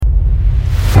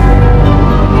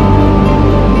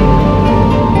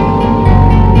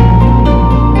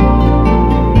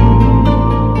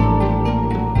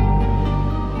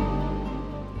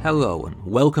Hello and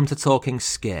welcome to Talking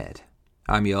Scared.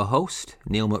 I'm your host,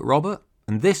 Neil McRobert,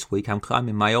 and this week I'm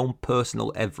climbing my own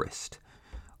personal Everest,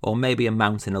 or maybe a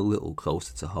mountain a little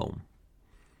closer to home.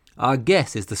 Our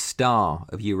guest is the star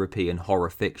of European horror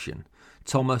fiction,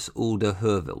 Thomas Olde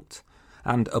Heuvelt,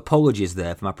 and apologies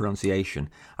there for my pronunciation.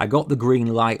 I got the green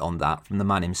light on that from the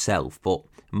man himself, but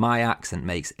my accent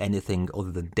makes anything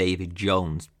other than David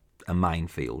Jones a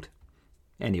minefield.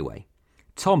 Anyway,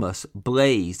 Thomas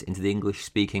blazed into the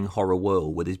English-speaking horror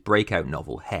world with his breakout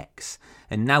novel Hex,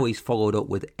 and now he's followed up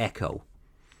with Echo.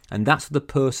 And that's where the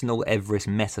personal Everest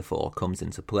metaphor comes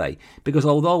into play, because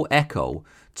although Echo,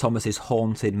 Thomas's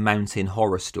haunted mountain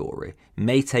horror story,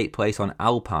 may take place on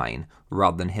alpine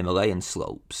rather than Himalayan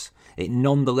slopes, it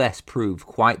nonetheless proved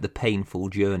quite the painful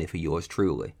journey for yours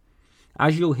truly.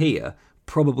 As you'll hear,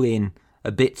 probably in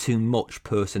a bit too much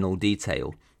personal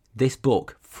detail, this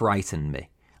book frightened me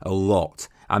a lot.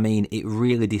 I mean, it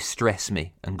really distressed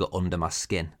me and got under my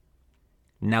skin.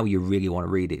 Now you really want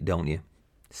to read it, don't you?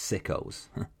 Sickos.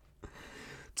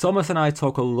 Thomas and I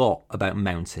talk a lot about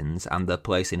mountains and their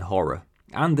place in horror,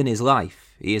 and in his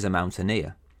life, he is a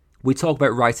mountaineer. We talk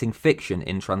about writing fiction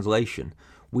in translation.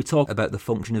 We talk about the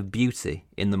function of beauty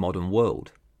in the modern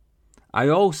world. I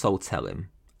also tell him,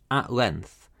 at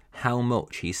length, how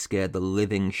much he scared the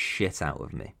living shit out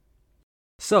of me.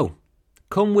 So,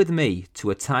 come with me to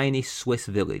a tiny Swiss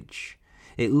village.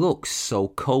 It looks so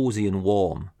cosy and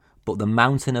warm, but the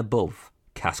mountain above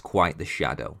casts quite the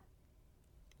shadow.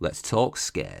 Let's talk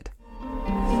scared.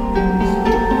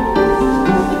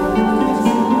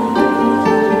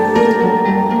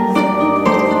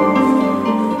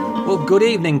 Well, good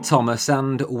evening, Thomas,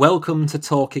 and welcome to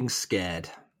Talking Scared.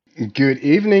 Good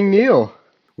evening, Neil.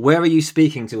 Where are you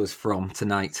speaking to us from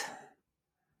tonight?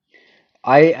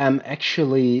 I am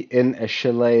actually in a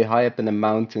chalet high up in the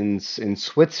mountains in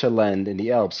Switzerland in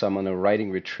the Alps. I'm on a writing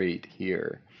retreat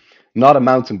here. Not a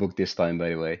mountain book this time, by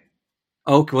the way.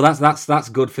 Okay, well that's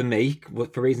good for me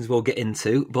for reasons we'll get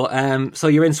into. But so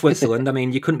you're in Switzerland. I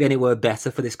mean, you couldn't be anywhere better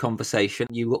for this conversation.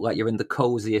 You look like you're in the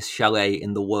coziest chalet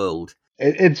in the world.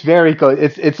 It's very cool.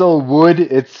 It's all wood.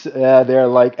 They're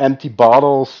like empty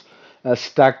bottles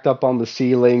stacked up on the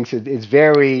ceilings. It's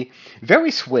very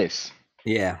Swiss.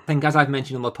 Yeah, I think as I've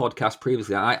mentioned on the podcast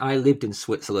previously, I lived in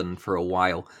Switzerland for a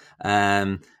while,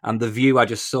 and the view I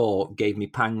just saw gave me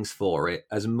pangs for it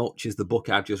as much as the book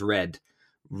I've just read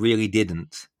really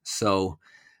didn't. So,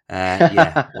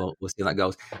 yeah, well, we'll see how that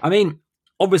goes. I mean,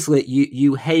 obviously,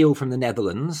 you hail from the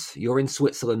Netherlands. You're in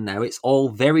Switzerland now. It's all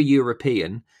very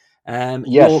European.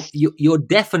 Yes. You're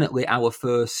definitely our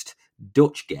first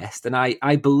Dutch guest, and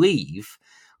I believe,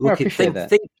 I appreciate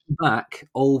that. think back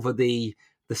over the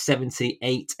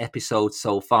 78 episodes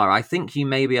so far, I think you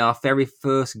may be our very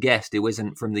first guest who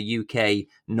isn't from the UK,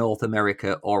 North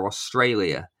America, or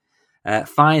Australia.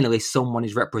 Finally, someone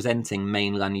is representing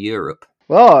mainland Europe.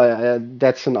 Well,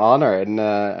 that's an honor, and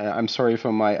I'm sorry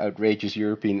for my outrageous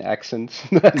European accent.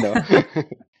 No,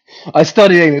 I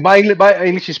studied English. My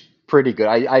English is pretty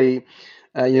good.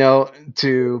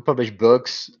 To publish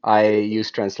books, I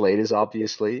use translators,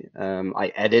 obviously.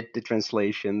 I edit the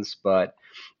translations, but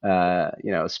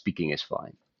speaking is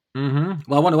fine. Mm-hmm.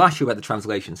 Well, I want to ask you about the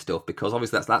translation stuff because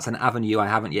obviously that's an avenue I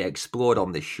haven't yet explored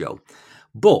on this show.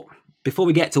 But before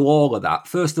we get to all of that,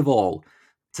 first of all,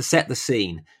 to set the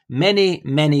scene,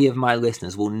 many of my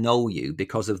listeners will know you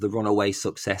because of the runaway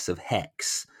success of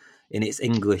Hex in its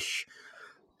English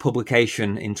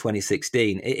publication in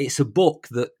 2016. It's a book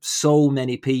that so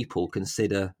many people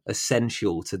consider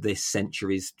essential to this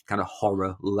century's kind of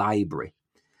horror library.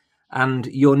 And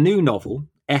your new novel,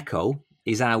 Echo,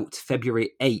 is out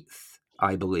February 8th,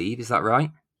 I believe. Is that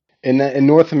right? In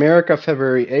North America,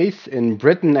 February 8th. In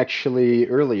Britain, actually,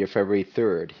 earlier, February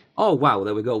 3rd. Oh, wow,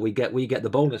 there we go. We get the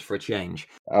bonus for a change.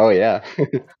 Oh, yeah.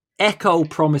 Echo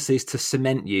promises to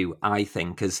cement you, I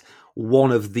think, as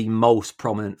one of the most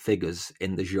prominent figures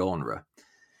in the genre.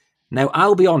 Now,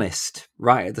 I'll be honest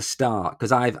right at the start,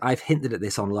 because I've hinted at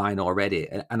this online already,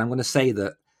 and I'm going to say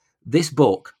that this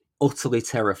book utterly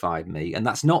terrified me, and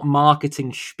that's not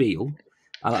marketing spiel.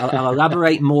 I'll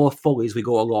elaborate more fully as we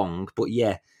go along, but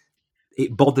yeah,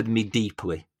 it bothered me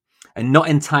deeply, and not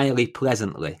entirely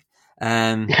pleasantly.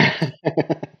 But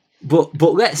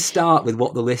let's start with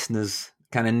what the listeners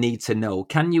kind of need to know.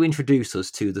 Can you introduce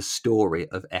us to the story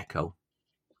of Echo?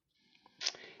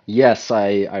 Yes,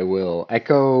 I will.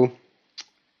 Echo,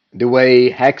 the way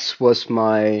Hex was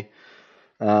my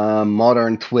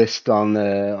modern twist on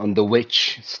the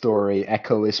witch story.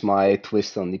 Echo is my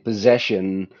twist on the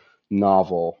possession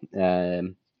novel.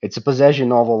 It's a possession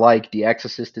novel like The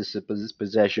Exorcist is a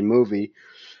possession movie,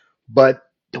 but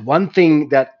the one thing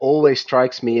that always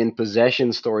strikes me in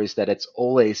possession stories that it's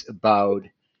always about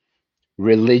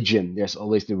religion. There's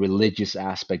always the religious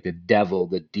aspect, the devil,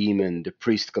 the demon, the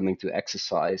priest coming to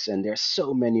exercise, and there's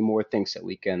so many more things that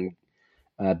we can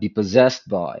be possessed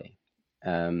by.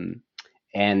 Um,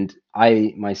 and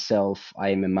I myself, I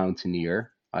am a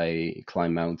mountaineer. I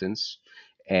climb mountains,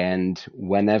 and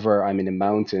whenever I'm in the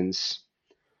mountains,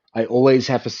 I always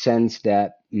have a sense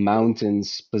that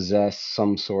mountains possess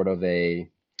some sort of a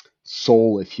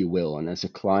soul, if you will. And as a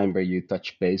climber, you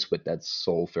touch base with that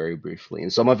soul very briefly.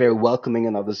 And some are very welcoming,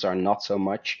 and others are not so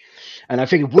much. And I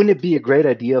think, wouldn't it be a great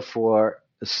idea for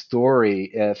a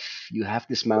story if you have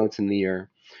this mountaineer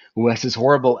who has this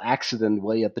horrible accident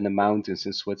way up in the mountains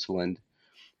in Switzerland?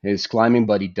 His climbing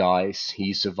buddy dies,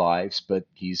 he survives, but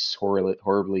he's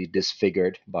horribly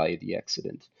disfigured by the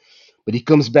accident. But he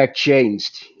comes back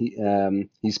changed.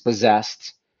 He's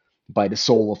possessed by the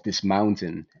soul of this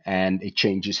mountain, and it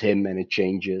changes him and it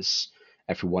changes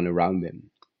everyone around him.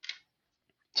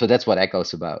 So that's what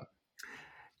Echo's about.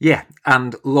 Yeah,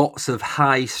 and lots of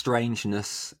high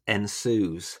strangeness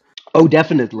ensues. Oh,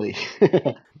 definitely.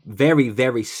 Very,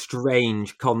 very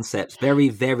strange concepts, very,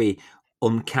 very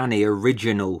uncanny,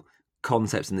 original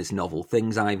concepts in this novel,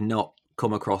 things I've not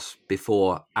come across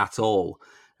before at all.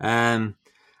 And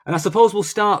I suppose we'll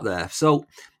start there. So,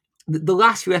 the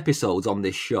last few episodes on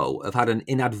this show have had an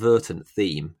inadvertent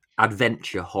theme: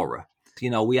 adventure horror.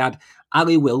 You know, we had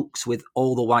Ali Wilkes with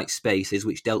All the White Spaces,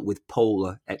 which dealt with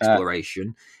polar uh,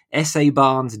 exploration, S.A.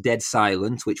 Barnes' Dead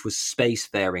Silence, which was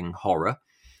spacefaring horror,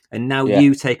 and now yeah,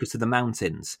 you take us to the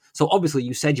mountains. So obviously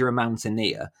you said you're a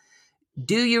mountaineer.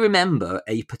 Do you remember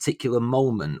a particular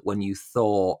moment when you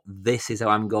thought, this is how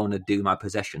I'm going to do my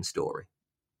possession story?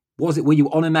 Were you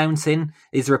on a mountain?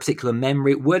 Is there a particular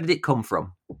memory? Where did it come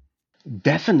from?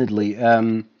 definitely.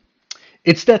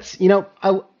 It's that,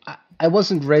 I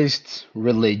wasn't raised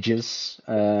religious.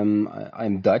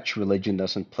 I'm Dutch. Religion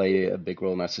doesn't play a big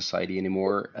role in our society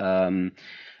anymore.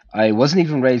 I wasn't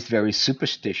even raised very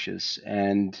superstitious,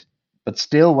 and but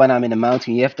still, when I'm in a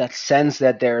mountain, you have that sense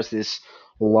that there's this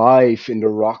life in the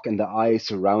rock and the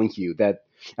ice around you.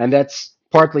 And that's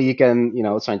partly you can,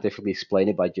 scientifically explain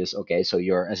it by just, okay, so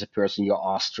you're as a person, you're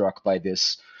awestruck by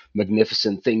this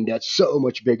magnificent thing that's so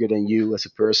much bigger than you as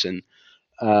a person.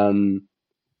 Um,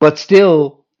 but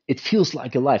still, it feels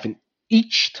like a life. And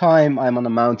each time I'm on a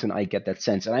mountain, I get that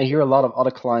sense. And I hear a lot of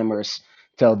other climbers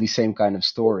tell these same kind of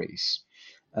stories.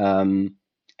 Um,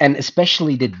 and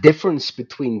especially the difference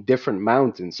between different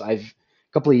mountains. A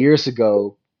couple of years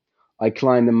ago, I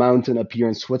climbed a mountain up here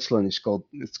in Switzerland. It's called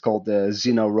the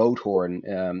Zino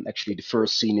Roadhorn. Actually, the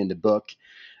first scene in the book,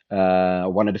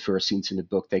 one of the first scenes in the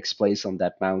book, takes place on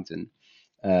that mountain.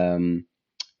 Um,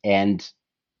 and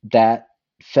that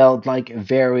felt like a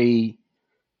very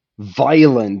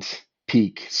violent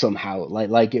peak somehow.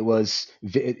 Like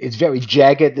it's very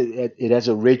jagged. It has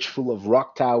a ridge full of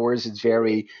rock towers. It's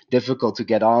very difficult to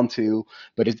get onto,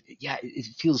 but it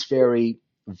feels very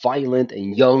violent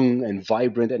and young and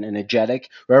vibrant and energetic.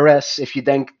 Whereas if you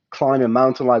then climb a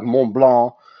mountain like Mont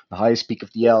Blanc, the highest peak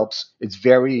of the Alps, it's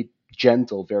very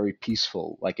gentle, very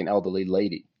peaceful, like an elderly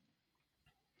lady.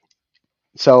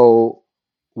 So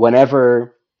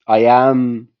whenever I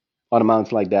am on a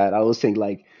mountain like that, I always think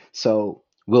like, so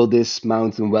will this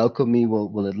mountain welcome me?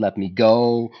 Will it let me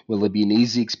go? Will it be an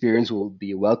easy experience? Will it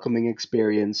be a welcoming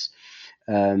experience?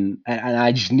 And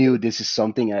I just knew this is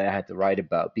something I had to write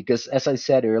about because, as I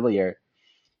said earlier,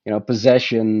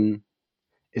 possession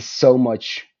is so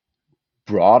much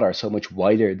broader, so much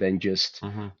wider than just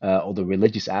Mm-hmm. all the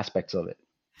religious aspects of it.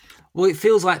 Well, it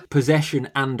feels like possession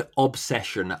and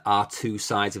obsession are two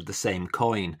sides of the same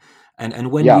coin.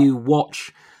 And when Yeah, you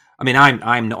watch, I mean,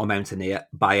 I'm not a mountaineer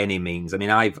by any means. I mean,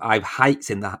 I've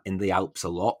hiked in the Alps a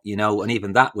lot, and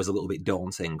even that was a little bit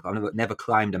daunting. I've never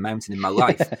climbed a mountain in my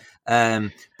life.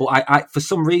 But I for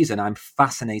some reason I'm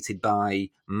fascinated by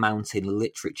mountain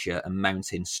literature and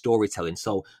mountain storytelling.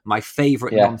 So my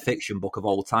favorite yeah. nonfiction book of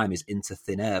all time is Into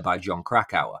Thin Air by John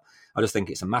Krakauer. I just think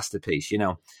it's a masterpiece.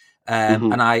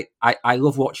 Hmm. And I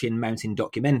love watching mountain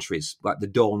documentaries, like the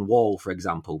Dawn Wall, for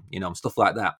example, and stuff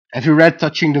like that. Have you read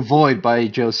Touching the Void by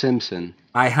Joe Simpson?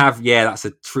 I have, yeah, that's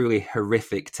a truly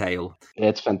horrific tale.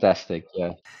 It's fantastic.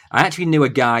 Yeah. I actually knew a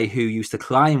guy who used to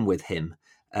climb with him,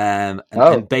 and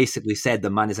Oh. basically said the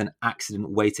man is an accident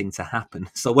waiting to happen.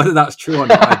 So whether that's true or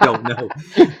not, I don't know.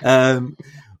 Um,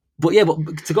 but yeah,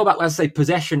 but to go back, let's say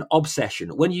possession, obsession.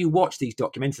 When you watch these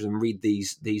documentaries and read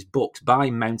these books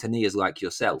by mountaineers like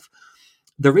yourself,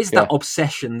 there is that Yeah.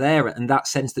 obsession there and that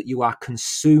sense that you are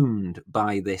consumed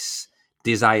by this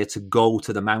desire to go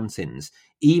to the mountains,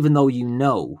 even though you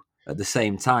know at the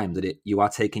same time, that you are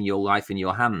taking your life in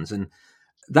your hands. And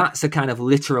that's a kind of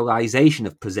literalization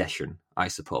of possession, I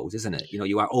suppose, isn't it?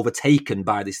 You are overtaken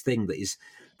by this thing that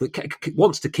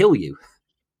wants to kill you.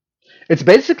 It's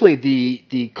basically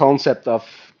the concept of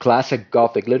classic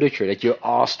Gothic literature that you're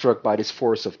awestruck by this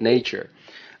force of nature.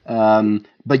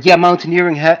 But yeah,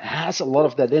 mountaineering has a lot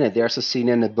of that in it. There's a scene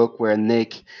in the book where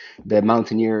Nick, the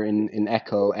mountaineer in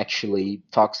Echo, actually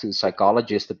talks to a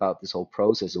psychologist about this whole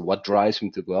process and what drives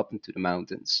him to go up into the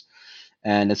mountains.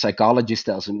 And the psychologist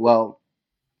tells him, well,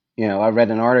 I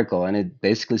read an article and it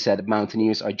basically said that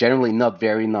mountaineers are generally not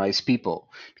very nice people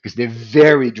because they're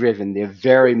very driven. They're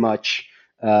very much,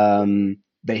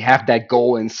 they have that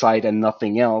goal in sight and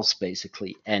nothing else,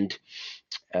 basically. And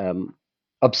um,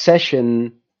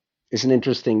 obsession is an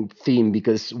interesting theme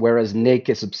because whereas Nick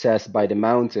is obsessed by the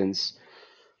mountains,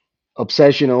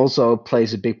 obsession also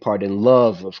plays a big part in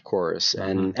love, of course.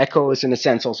 Mm-hmm. And Echo is, in a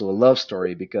sense, also a love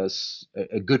story because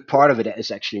a good part of it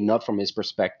is actually not from his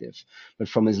perspective, but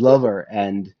from his lover,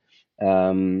 and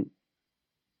um,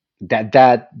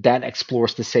 that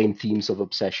explores the same themes of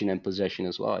obsession and possession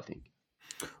as well, I think.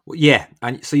 Well, yeah,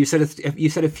 and so you said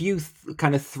a few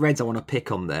kind of threads I want to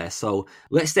pick on there. So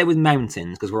let's stay with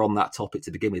mountains because we're on that topic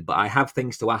to begin with. But I have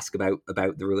things to ask about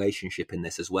the relationship in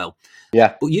this as well.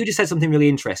 Yeah, But you just said something really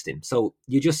interesting. So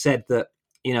you just said that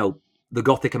the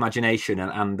Gothic imagination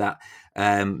and that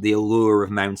the allure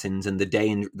of mountains and the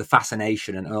danger, the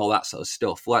fascination, and all that sort of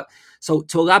stuff. Like, so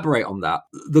to elaborate on that,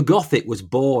 the Gothic was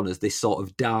born as this sort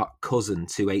of dark cousin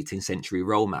to 18th century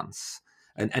romance,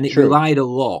 and it true. relied a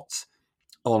lot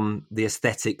on the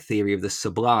aesthetic theory of the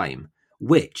sublime,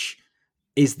 which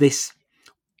is this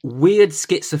weird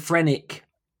schizophrenic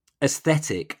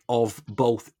aesthetic of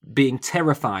both being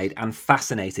terrified and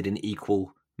fascinated in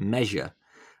equal measure.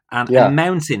 And Yeah,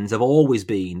 mountains have always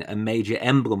been a major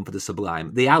emblem for the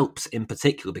sublime. The Alps, in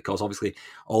particular, because obviously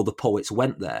all the poets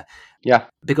went there. yeah,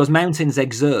 Because mountains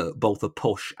exert both a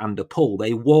push and a pull.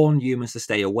 They warn humans to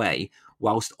stay away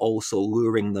whilst also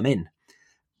luring them in.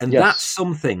 And that's yes,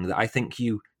 something that I think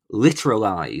you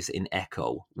literalize in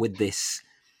Echo with this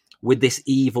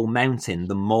evil mountain,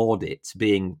 the Maudit,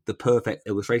 being the perfect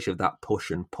illustration of that push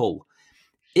and pull.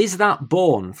 Is that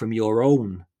born from your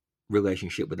own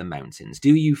relationship with the mountains?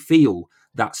 Do you feel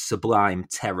that sublime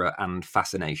terror and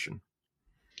fascination?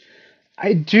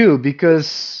 I do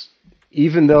because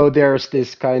even though there's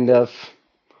this kind of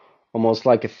almost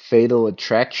like a fatal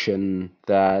attraction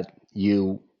that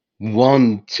you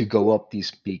want to go up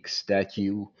these peaks, that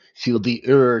you feel the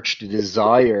urge, the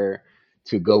desire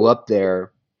to go up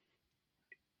there.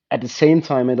 At the same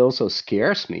time, it also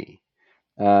scares me.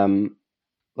 Um,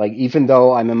 like, even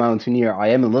though I'm a mountaineer, I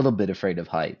am a little bit afraid of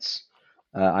heights.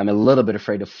 I'm a little bit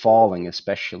afraid of falling,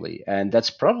 especially, and that's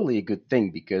probably a good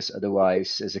thing because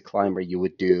otherwise, as a climber, you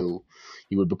would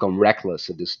become reckless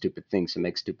and do stupid things and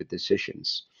make stupid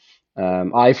decisions.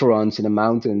 For once, in the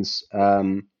mountains,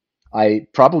 I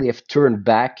probably have turned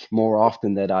back more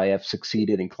often than I have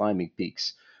succeeded in climbing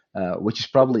peaks, which is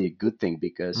probably a good thing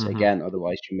because, Mm-hmm. again,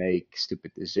 otherwise you make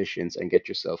stupid decisions and get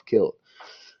yourself killed.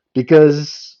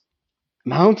 Because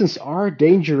mountains are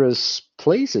dangerous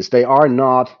places. They are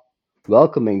not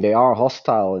welcoming. They are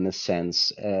hostile in a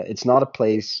sense. It's not a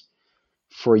place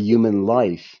for human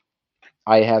life.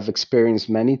 I have experienced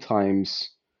many times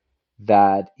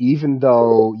that even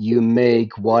though you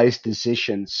make wise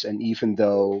decisions and even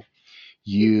though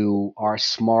you are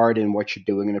smart in what you're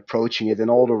doing and approaching it in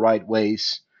all the right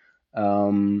ways,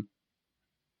 um,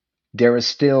 there is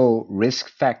still risk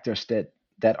factors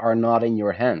that are not in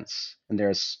your hands, and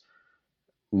there's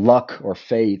luck or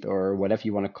fate or whatever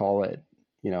you want to call it,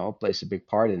 plays a big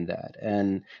part in that,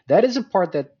 and that is a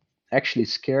part that actually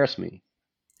scares me.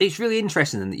 It's really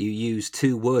interesting that you use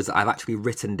two words that I've actually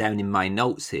written down in my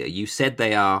notes here. You said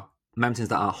they are mountains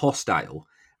that are hostile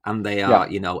and they Yeah, are,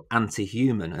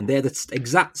 anti-human, and they're the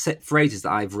exact set phrases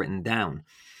that I've written down.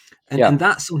 And yeah,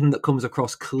 that's something that comes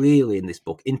across clearly in this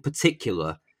book, in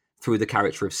particular through the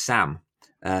character of Sam,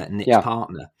 Nick's yeah.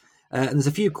 partner. And there's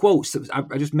a few quotes that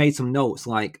I just made some notes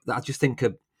like that. I just think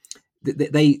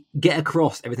they get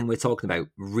across everything we're talking about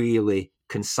really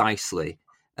concisely.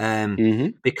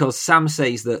 Hmm. Because Sam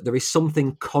says that there is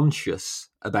something conscious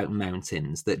about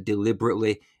mountains that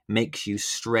deliberately makes you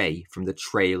stray from the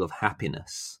trail of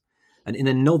happiness. And in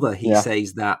another, he Yeah,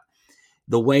 says that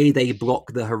the way they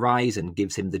block the horizon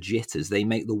gives him the jitters. They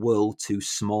make the world too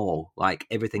small, like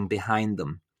everything behind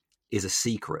them is a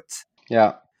secret.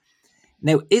 yeah.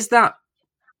 Now, is that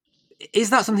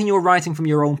something you're writing from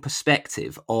your own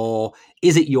perspective, or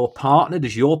is it your partner?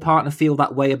 Does your partner feel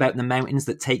that way about the mountains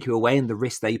that take you away and the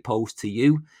risk they pose to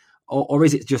you, or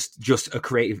is it just a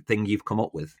creative thing you've come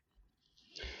up with?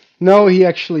 No, he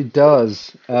actually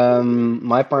does.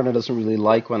 My partner doesn't really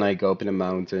like when I go up in the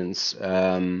mountains.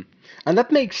 And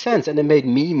that makes sense. And it made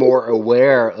me more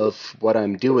aware of what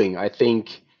I'm doing. I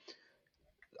think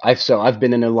I've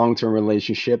been in a long-term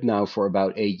relationship now for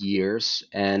about 8 years.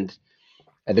 And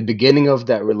at the beginning of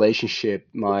that relationship,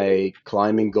 my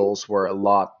climbing goals were a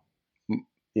lot,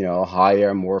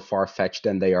 higher, more far-fetched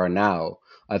than they are now.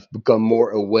 I've become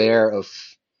more aware of,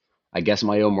 I guess,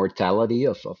 my own mortality,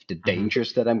 of the Hmm.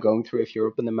 dangers that I'm going through if you're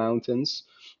up in the mountains.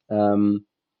 Um,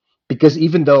 because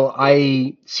even though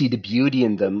I see the beauty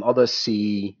in them, others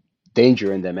see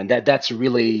danger in them, and that's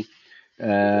really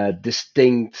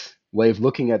distinct way of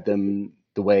looking at them.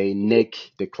 The way Nick,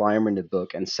 the climber in the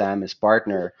book, and Sam, his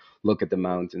partner, look at the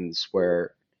mountains,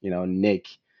 where Nick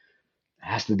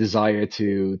has the desire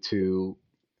to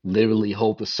literally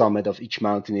hold the summit of each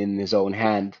mountain in his own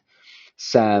hand.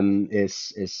 Sam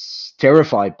is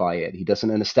terrified by it. He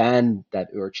doesn't understand that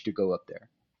urge to go up there.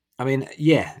 I mean,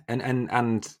 yeah,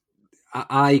 and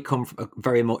I come from,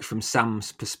 very much from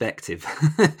Sam's perspective.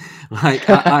 like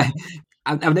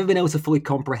I've never been able to fully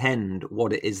comprehend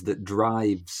what it is that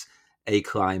drives a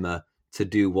climber to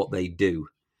do what they do,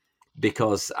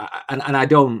 because and I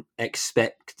don't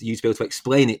expect you to be able to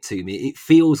explain it to me. It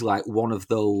feels like one of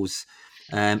those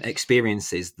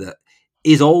experiences that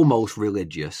is almost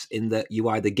religious, in that you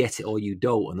either get it or you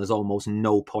don't, and there's almost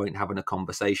no point having a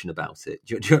conversation about it.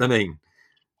 Do you know what I mean?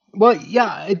 Well, yeah,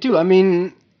 I do. I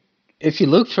mean, if you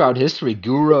look throughout history,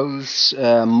 gurus,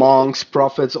 monks,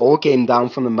 prophets all came down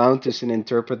from the mountains and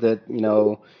interpreted,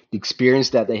 the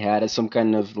experience that they had as some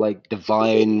kind of like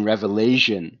divine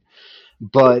revelation.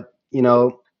 But,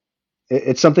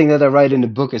 it's something that I write in the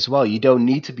book as well. You don't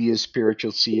need to be a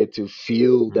spiritual seer to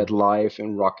feel that Mm. life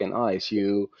in rock and ice.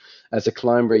 As a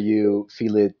climber, you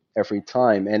feel it every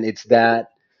time. And it's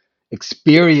that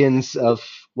experience of,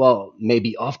 well,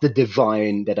 maybe of the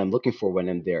divine that I'm looking for when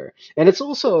I'm there. And it's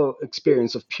also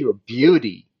experience of pure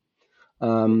beauty.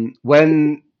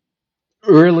 When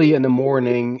early in the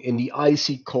morning in the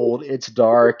icy cold, it's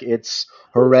dark, it's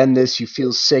horrendous, you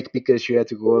feel sick because you had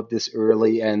to go up this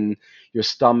early, and your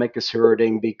stomach is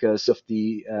hurting because of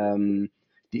the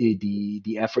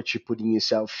effort you're putting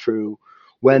yourself through.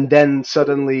 When then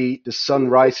suddenly the sun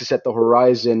rises at the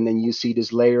horizon and you see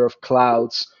this layer of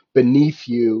clouds beneath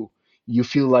you, you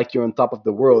feel like you're on top of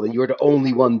the world and you're the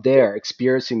only one there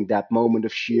experiencing that moment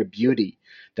of sheer beauty.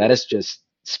 That is just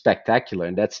spectacular,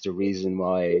 and that's the reason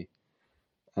why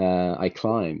I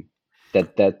climb.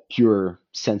 That pure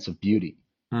sense of beauty.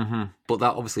 Hmm. But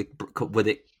that obviously with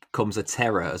it comes a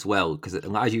terror as well, because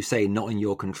as you say, not in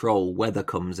your control. Weather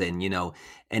comes in,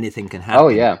 anything can Oh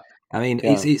happen. yeah, I mean,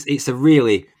 it's yeah. it's it's a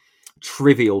really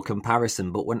trivial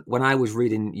comparison, but when I was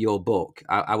reading your book,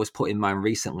 I was put in mind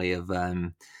recently of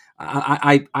I'm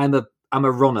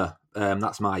a runner.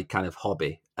 That's my kind of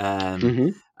hobby. Hmm.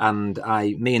 And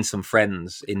me and some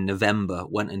friends in November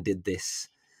went and did this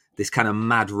kind of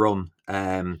mad run.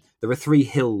 There are three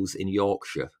hills in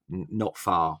Yorkshire, not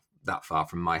that far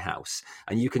from my house,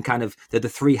 and you can they're the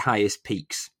three highest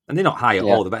peaks, and they're not high at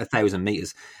Yeah. all. They're about 1,000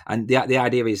 meters, and the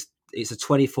idea is it's a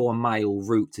 24-mile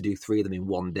route to do three of them in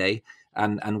one day,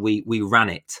 and we ran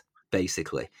it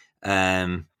basically.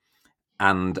 Um,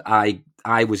 and I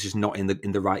was just not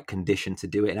in the right condition to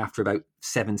do it. And after about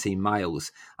 17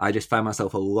 miles, I just found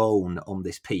myself alone on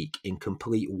this peak in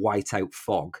complete whiteout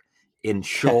fog, in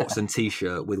shorts and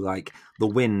t-shirt, with like the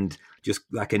wind just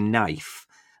like a knife.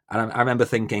 And I remember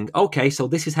thinking, okay, so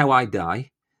this is how I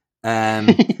die.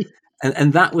 Um,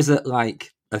 and that was at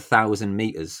like 1,000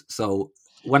 meters. So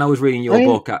when I was reading I your mean,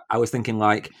 book, I was thinking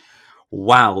like,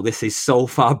 wow, this is so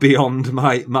far beyond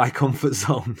my comfort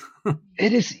zone.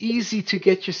 it is easy to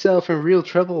get yourself in real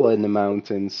trouble in the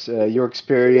mountains. Your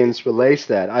experience relays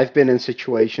that. I've been in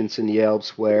situations in the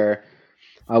Alps where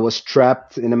I was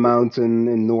trapped in a mountain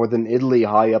in northern Italy,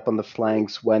 high up on the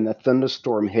flanks, when a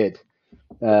thunderstorm hit,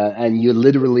 and you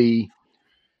literally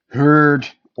heard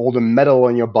all the metal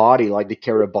on your body, like the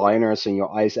carabiners and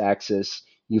your ice axes.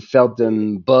 You felt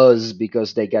them buzz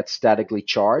because they get statically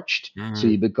charged. So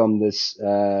you Mm. become this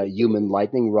human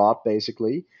lightning rod,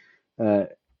 basically. Uh,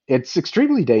 it's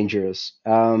extremely dangerous.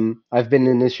 I've been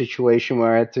in a situation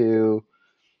where I had to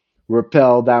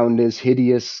rappel down this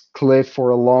hideous cliff for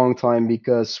a long time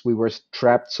because we were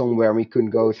trapped somewhere and we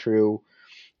couldn't go through,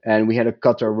 and we had to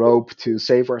cut a rope to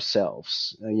save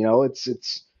ourselves.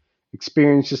 It's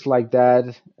experiences like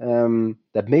that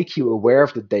that make you aware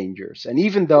of the dangers. And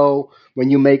even though when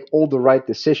you make all the right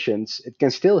decisions, it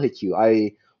can still hit you.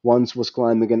 I once was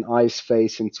climbing an ice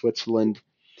face in Switzerland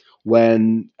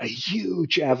when a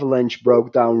huge avalanche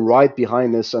broke down right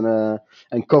behind us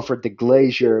and covered the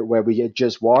glacier where we had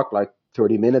just walked like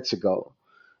 30 minutes ago.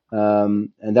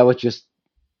 And that was just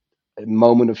a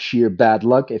moment of sheer bad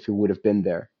luck if we would have been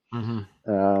there. Hmm.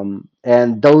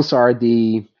 And those are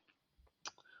the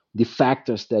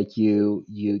factors that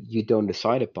you don't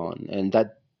decide upon, and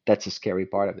that's a scary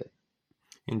part of it.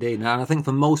 Indeed. Now, I think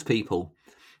for most people,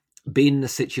 being in a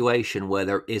situation where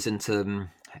there isn't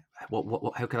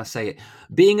how can I say it?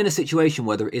 Being in a situation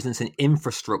where there isn't an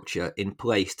infrastructure in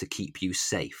place to keep you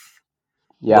safe,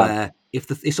 Yeah, where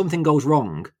if something goes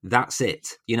wrong, that's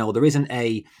it. You know, there isn't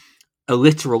a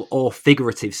literal or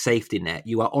figurative safety net.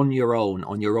 You are on your own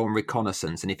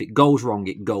reconnaissance, and if it goes wrong,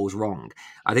 it goes wrong.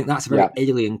 I think that's a yeah. very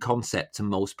alien concept to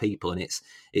most people, and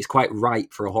it's quite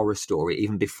ripe for a horror story,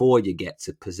 even before you get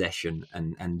to possession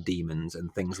and demons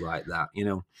and things like that. You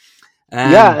know.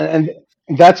 Yeah, Um, and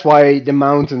that's why the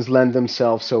mountains lend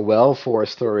themselves so well for a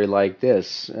story like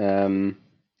this. And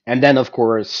then, of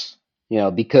course,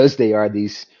 because they are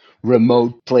these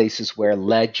remote places where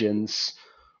legends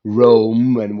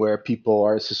roam and where people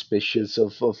are suspicious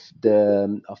of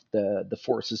the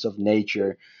forces of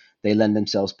nature, they lend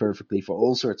themselves perfectly for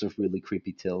all sorts of really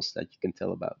creepy tales that you can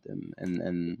tell about them.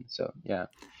 And so, yeah,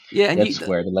 yeah, and that's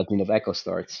where the Legend of Echo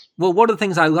starts. well, one of the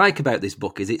things I like about this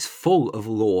book is it's full of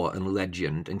lore and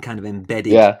legend and kind of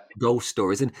embedded Yeah. ghost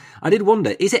stories. And I did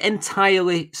wonder, is it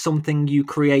entirely something you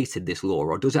created, this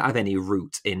lore, or does it have any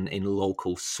root in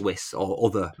local Swiss or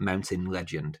other mountain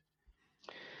legend?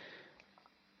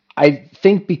 I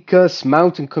think because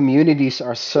mountain communities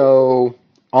are so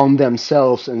on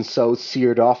themselves and so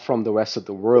seared off from the rest of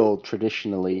the world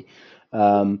traditionally,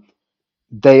 um,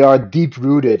 they are deep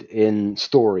rooted in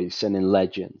stories and in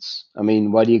legends. I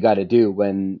mean, what do you got to do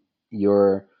when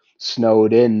you're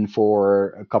snowed in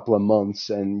for a couple of months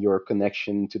and your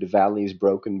connection to the valley is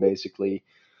broken, basically?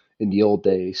 In the old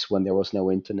days when there was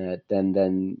no internet,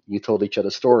 then you told each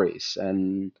other stories,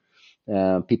 and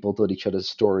people told each other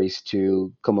stories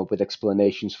to come up with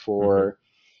explanations Mm-hmm. for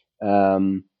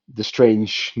the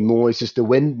strange noises the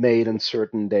wind made on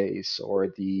certain days, or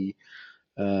the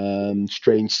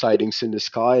strange sightings in the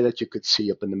sky that you could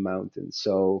see up in the mountains.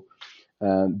 So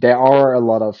there are a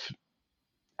lot of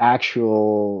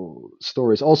actual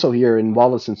stories. Also here in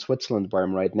Wallace in Switzerland, where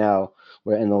I'm right now,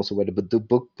 and also where the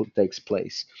book takes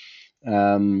place.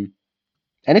 Um,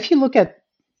 and if you look at,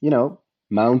 you know,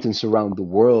 mountains around the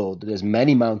world, there's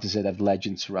many mountains that have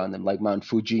legends around them, like Mount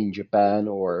Fuji in Japan,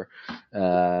 or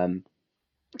um,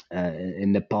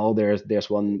 in Nepal, there's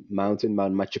one mountain,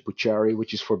 Mount Machapuchari,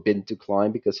 which is forbidden to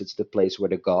climb because it's the place where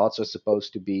the gods are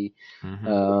supposed to be. Mm-hmm.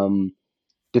 Um,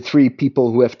 the three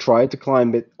people who have tried to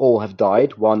climb it all have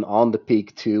died. One on the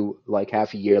peak, two like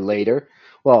half a year later.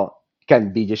 Well, it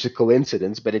can be just a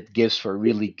coincidence, but it gives for a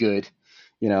really good,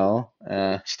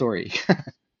 story.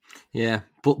 Yeah,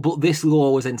 but this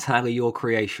lore was entirely your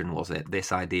creation, was it?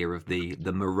 This idea of the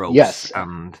morose Yes.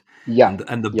 and Yeah.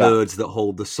 and the Yeah. birds that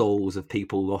hold the souls of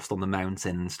people lost on the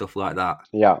mountain and stuff like that.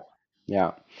 Yeah.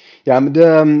 Yeah. Yeah.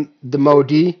 The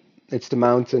Modi, it's the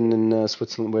mountain in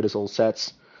Switzerland where this all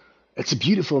sets. It's a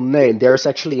beautiful name. There's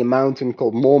actually a mountain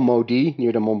called Mont Maudit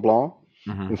near the Mont Blanc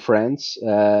Hmm. in France,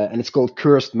 and it's called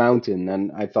Cursed Mountain.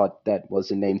 And I thought that was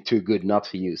a name too good not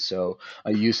to use, so I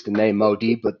used the name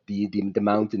Maudit, but the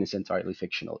mountain is entirely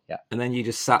fictional. Yeah. And then you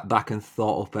just sat back and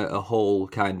thought up a whole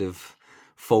kind of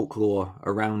folklore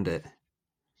around it.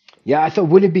 Yeah, I thought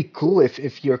wouldn't it be cool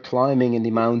if you're climbing in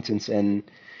the mountains and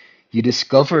you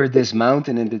discover this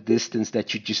mountain in the distance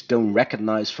that you just don't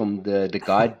recognize from the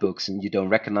guidebooks, and you don't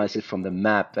recognize it from the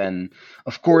map. And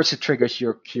of course, it triggers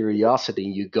your curiosity.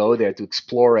 You go there to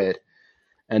explore it.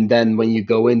 And then when you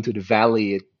go into the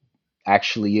valley, it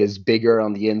actually is bigger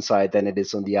on the inside than it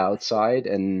is on the outside.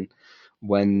 And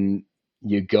when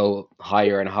you go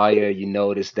higher and higher, you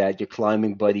notice that your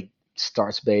climbing buddy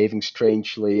starts behaving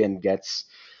strangely and gets,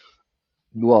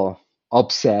 well,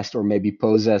 obsessed or maybe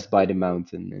possessed by the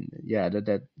mountain. And yeah,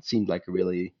 that seemed like a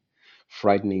really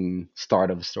frightening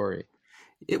start of a story.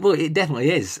 Well, it definitely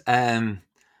is. And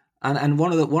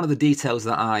one of the details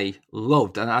that I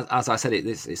loved, and as I said,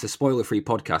 it's a spoiler free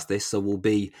podcast. This, so we'll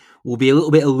be a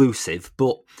little bit elusive,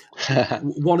 but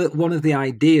one of the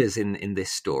ideas in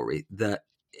this story that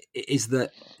is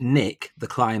that Nick, the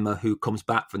climber who comes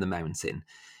back from the mountain,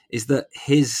 is that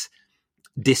his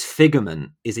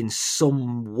disfigurement is in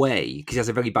some way, because he has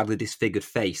a very badly disfigured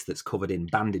face that's covered in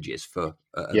bandages for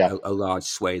Yeah, a large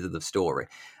swathe of the story,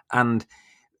 and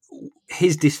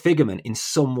his disfigurement in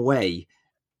some way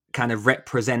kind of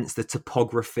represents the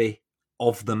topography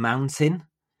of the mountain.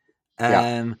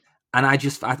 yeah, Um, And I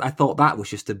thought that was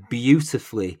just a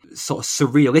beautifully sort of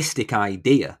surrealistic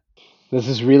idea. There's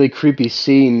this really creepy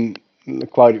scene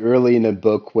quite early in the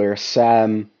book where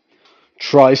Sam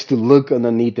tries to look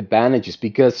underneath the bandages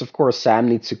because, of course, Sam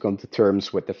needs to come to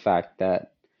terms with the fact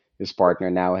that his partner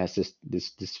now has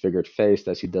this disfigured face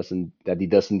that he doesn't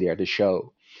dare to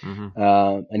show. Hmm.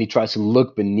 And he tries to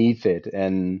look beneath it,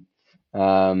 and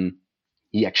um,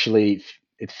 he actually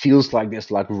it feels like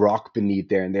there's like rock beneath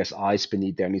there, and there's ice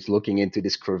beneath there, and he's looking into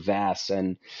this crevasse,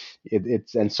 and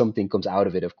it's and something comes out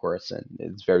of it, of course, and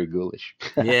it's very ghoulish.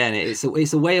 Yeah, and it's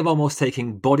a way of almost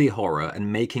taking body horror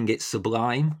and making it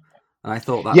sublime. And I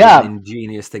thought that was an Yeah,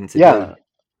 ingenious thing to do. yeah.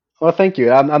 Well, thank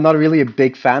you. I'm not really a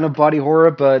big fan of body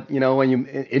horror, but when you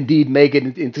indeed make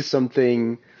it into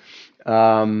something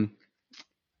um,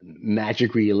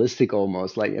 magic realistic,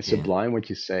 almost like a Yeah. sublime, what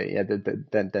you say, yeah,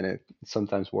 then it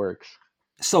sometimes works.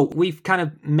 So we've kind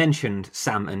of mentioned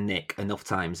Sam and Nick enough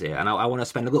times here, and I want to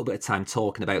spend a little bit of time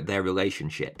talking about their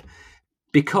relationship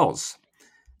because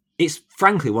it's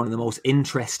frankly one of the most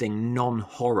interesting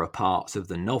non-horror parts of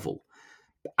the novel.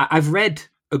 I've read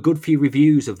a good few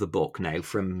reviews of the book now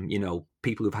from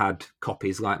people who've had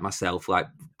copies like myself, like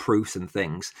proofs and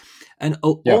things, and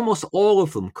Yeah. almost all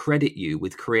of them credit you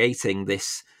with creating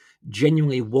this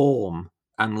genuinely warm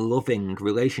and loving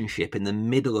relationship in the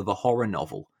middle of a horror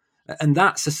novel. And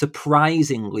that's a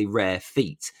surprisingly rare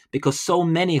feat because so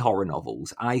many horror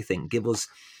novels, I think, give us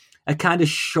a kind of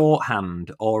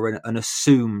shorthand or an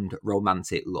assumed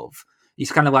romantic love.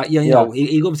 He's kind of like, Yeah.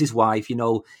 he loves his wife, he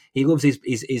loves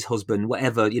his husband,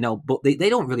 whatever, but they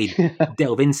don't really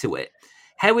delve into it.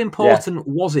 How Yeah. important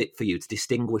was it for you to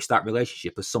distinguish that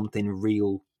relationship as something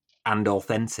real and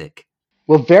authentic?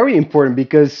 Well, very important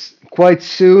because quite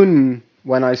soon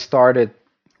when I started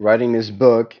writing this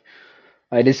book,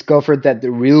 I discovered that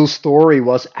the real story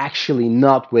was actually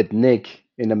not with Nick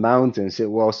in the mountains. It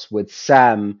was with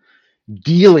Sam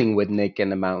dealing with Nick in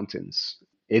the mountains.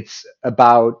 It's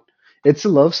about it's a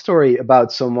love story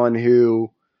about someone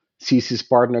who sees his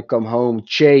partner come home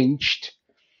changed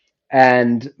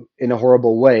and in a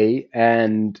horrible way,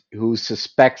 and who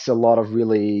suspects a lot of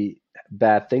really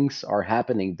bad things are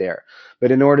happening there.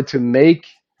 But in order to make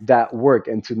that work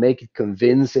and to make it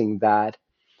convincing that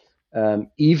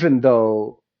even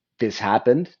though this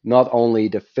happened, not only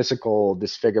the physical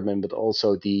disfigurement, but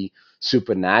also the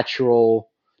supernatural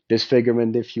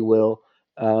disfigurement, if you will,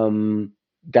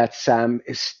 that Sam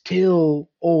is still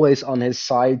always on his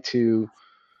side to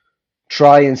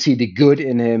try and see the good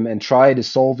in him and try to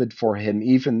solve it for him,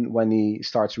 even when he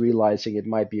starts realizing it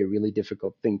might be a really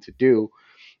difficult thing to do.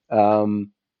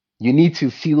 Um, you need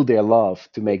to feel their love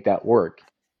to make that work.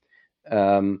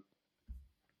 Um,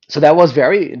 so that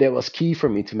was key for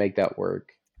me to make that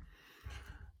work.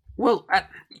 Well,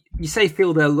 you say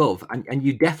feel their love, and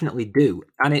you definitely do.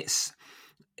 And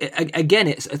again,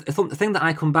 it's a thing that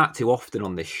I come back to often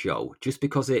on this show, just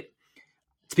because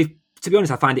to be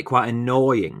honest, I find it quite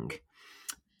annoying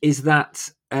is that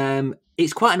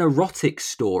it's quite an erotic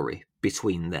story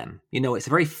between them. It's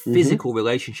a very Hmm. physical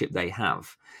relationship they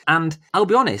have. And I'll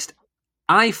be honest,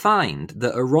 I find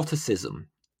that eroticism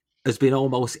has been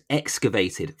almost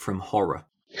excavated from horror.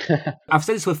 I've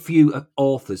said this to a few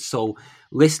authors, so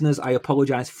listeners, I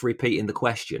apologise for repeating the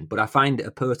question, but I find it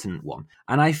a pertinent one.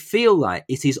 And I feel like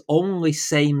it is only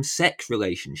same sex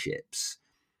relationships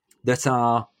that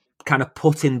are kind of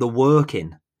putting the work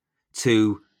in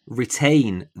to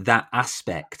retain that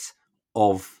aspect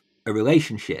of a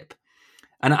relationship.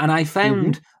 And I Hmm.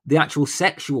 found the actual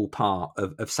sexual part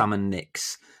of Sam and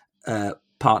Nick's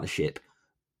partnership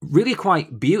really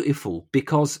quite beautiful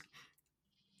because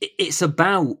it's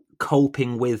about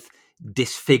coping with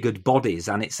disfigured bodies,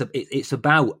 and it's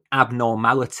about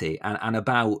abnormality and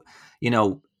about you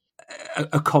know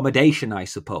accommodation, I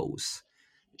suppose.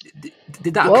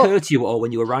 Did that occur Well, to you at all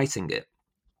when you were writing it?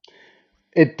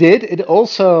 it did. It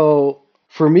also,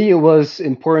 for me, it was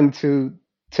important to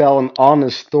tell an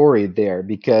honest story there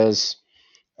because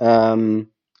um,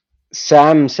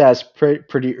 Sam says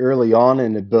pretty early on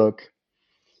in the book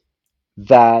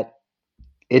that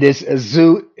it is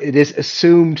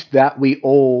assumed that we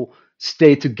all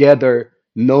stay together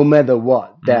no matter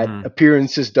what, that Hmm.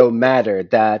 appearances don't matter,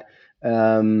 that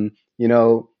um, you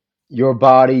know your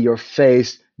body, your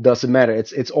face doesn't matter.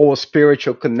 It's all a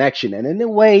spiritual connection, and in a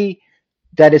way,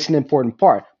 that is an important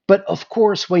part. But of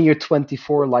course, when you're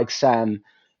 24, like Sam,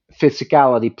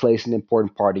 physicality plays an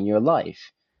important part in your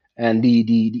life. And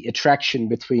the attraction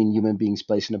between human beings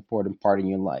plays an important part in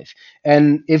your life.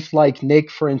 And if, like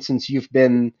Nick, for instance, you've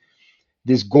been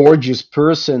this gorgeous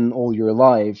person all your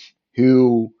life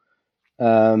who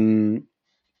um,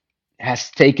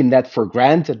 has taken that for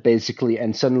granted basically,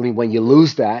 and suddenly when you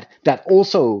lose that, that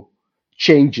also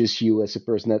changes you as a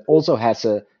person. That also has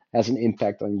an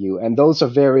impact on you, and those are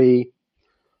very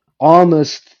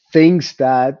honest things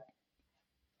that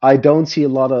I don't see a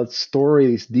lot of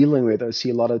stories dealing with. I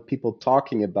see a lot of people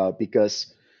talking about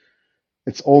because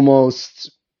it's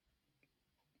almost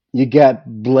you get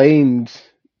blamed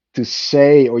to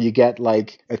say, or you get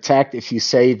like attacked if you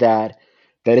say that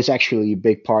that is actually a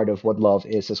big part of what love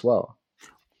is as well.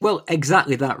 Well,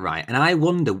 exactly that, right? And I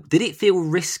wonder, did it feel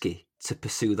risky to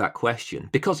pursue that question?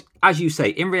 Because, as you say,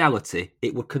 in reality,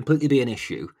 it would completely be an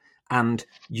issue, and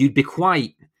you'd be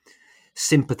quite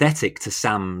sympathetic to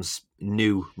Sam's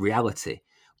new reality.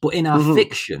 But in our Hmm.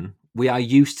 fiction, we are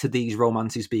used to these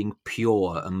romances being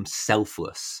pure and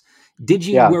selfless. Did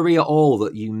you Yeah. worry at all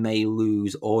that you may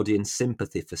lose audience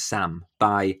sympathy for Sam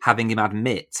by having him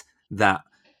admit that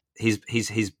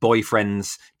his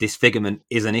boyfriend's disfigurement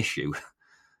is an issue?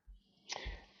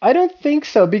 I don't think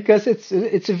so because it's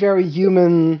a very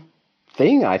human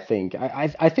thing. I think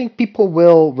I think people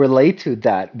will relate to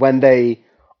that when they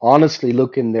honestly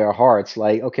look in their hearts.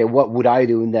 Like, okay, what would I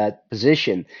do in that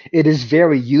position? It is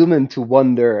very human to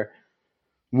wonder,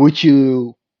 would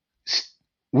you, s-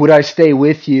 would I stay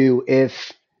with you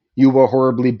if you were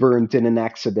horribly burnt in an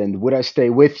accident? Would I stay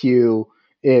with you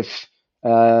if,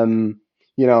 um,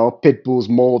 pit bulls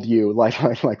mauled you,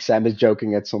 like Sam is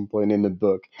joking at some point in the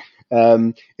book?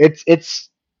 It's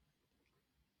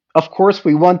of course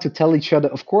we want to tell each other,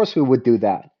 of course we would do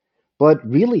that, but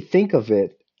really think of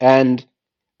it, and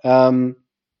um,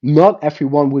 not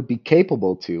everyone would be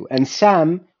capable to. And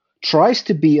Sam tries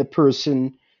to be a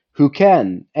person who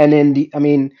can. And in the, I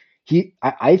mean,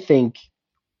 I think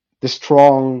the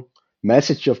strong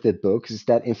message of the book is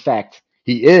that in fact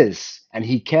he is and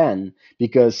he can,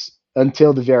 because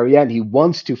until the very end he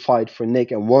wants to fight for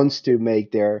Nick and wants to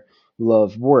make their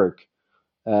love work.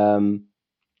 Um,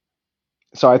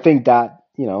 so I think that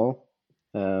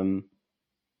um,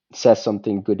 says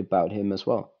something good about him as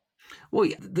well. Well,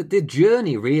 yeah, the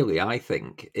journey really, I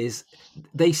think, is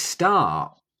they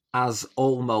start as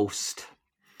almost,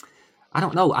 I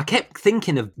don't know. I kept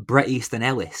thinking of Bret Easton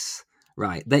Ellis.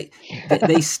 Right,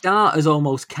 they start as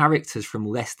almost characters from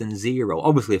less than zero.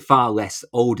 Obviously, far less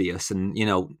odious and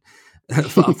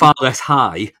far less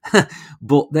high,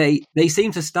 but they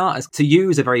seem to start as, to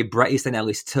use a very Bret Easton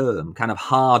Ellis term, kind of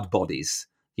hard bodies.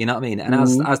 You know what I mean? And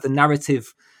as Mhm. the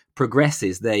narrative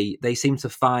progresses, they seem to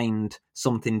find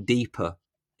something deeper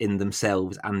in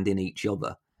themselves and in each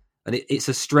other. And it's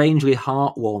a strangely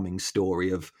heartwarming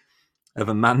story of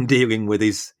a man dealing with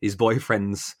his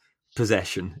boyfriend's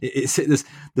possession.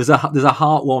 There's a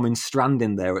heartwarming strand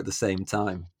in there at the same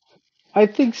time. I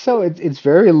think so. It's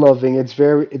very loving. It's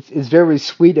very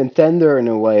sweet and tender in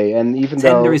a way. And even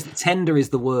though Tender is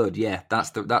the word. Yeah, that's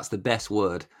the best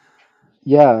word.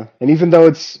 yeah, and even though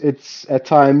it's at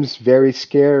times very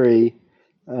scary,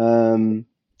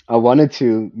 I wanted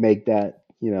to make that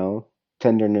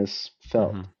tenderness Hmm.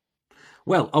 felt.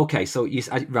 Well, okay, so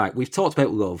right, we've talked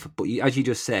about love, but as you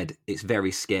just said, it's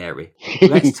very scary.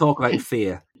 Let's talk about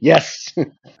fear Yes.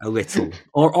 a little,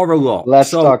 or a lot.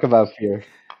 Let's So, talk about fear.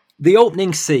 the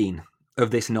opening scene of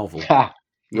this novel, Ha.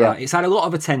 Yeah. right? It's had a lot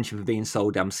of attention for being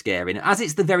so damn scary, and as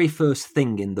it's the very first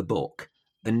thing in the book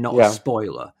and not a Yeah.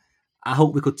 spoiler, I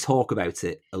hope we could talk about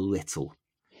it a little.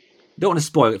 Don't want to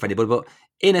spoil it for anybody, but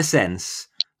in a sense,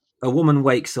 a woman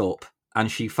wakes up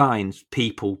and she finds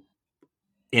people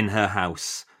in her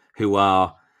house who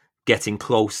are getting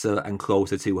closer and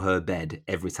closer to her bed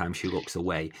every time she looks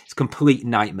away. It's complete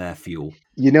nightmare fuel.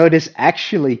 This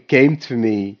actually came to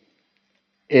me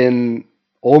in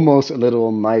almost a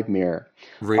little nightmare.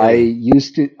 Really.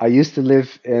 I used to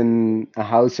live in a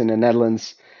house in the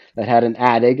Netherlands that had an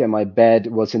attic, and my bed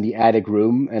was in the attic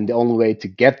room, and the only way to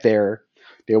get there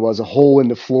was a hole in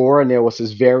the floor, and there was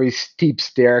this very steep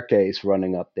staircase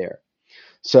running up there.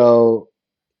 So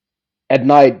at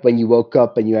night when you woke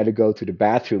up and you had to go to the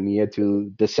bathroom, you had to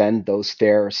descend those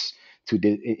stairs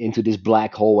into this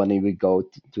black hole, and then you would go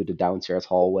to the downstairs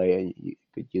hallway and you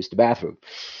could use the bathroom.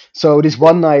 So this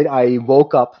one night I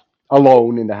woke up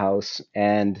alone in the house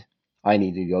and I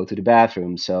needed to go to the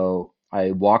bathroom. So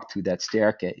I walked to that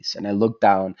staircase and I looked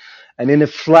down, and in a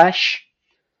flash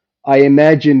I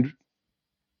imagined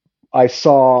I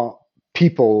saw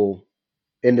people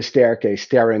in the staircase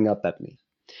staring up at me.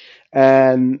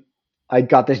 And I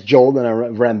got this jolt and I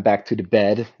ran back to the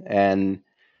bed, and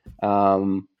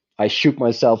um, I shook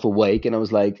myself awake and I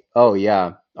was like, oh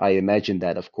yeah, I imagined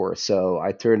that, of course. So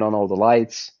I turned on all the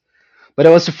lights, But I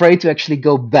was afraid to actually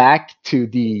go back to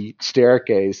the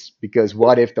staircase because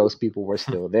what if those people were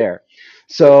still there?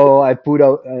 So I put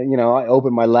out, I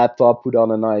opened my laptop, put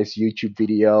on a nice YouTube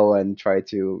video, and tried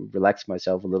to relax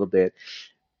myself a little bit.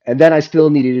 And then I still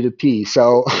needed to pee,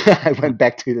 so I went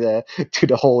back to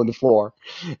the hole in the floor.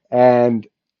 And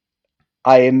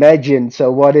I imagined,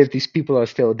 so what if these people are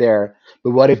still there,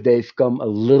 but what if they've come a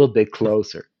little bit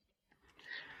closer?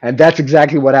 And that's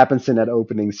exactly what happens in that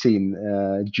opening scene.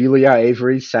 Julia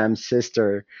Avery, Sam's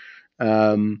sister,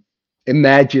 um,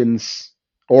 imagines,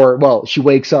 or well, she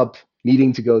wakes up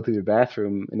needing to go to the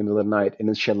bathroom in the middle of the night in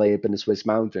a chalet up in the Swiss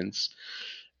mountains,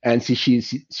 and she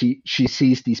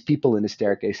sees these people in the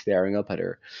staircase staring up at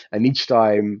her, and each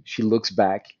time she looks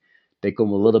back, they come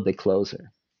a little bit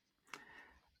closer.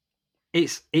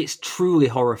 It's truly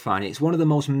horrifying. It's one of the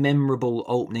most memorable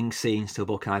opening scenes to a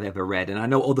book I've ever read, and I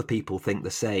know other people think the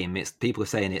same. It's people are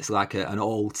saying it's like an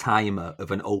all timer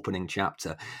of an opening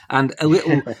chapter. And a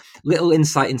little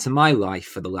insight into my life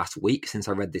for the last week since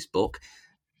I read this book.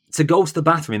 To go to the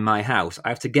bathroom in my house, I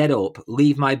have to get up,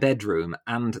 leave my bedroom,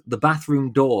 and the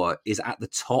bathroom door is at the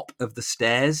top of the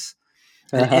stairs.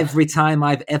 And every time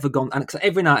I've ever gone, and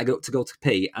every night I go to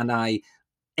pee, and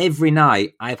every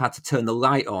night I've had to turn the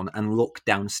light on and look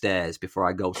downstairs before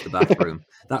I go to the bathroom.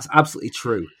 That's absolutely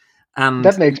true. And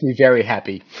That makes me very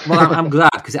happy. well, I'm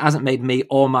glad because it hasn't made me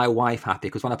or my wife happy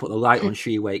because when I put the light on,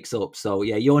 she wakes up. So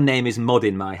yeah, your name is mud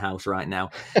in my house right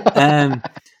now.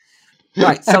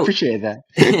 Right, I so appreciate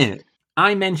that.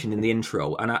 I mentioned in the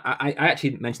intro, and I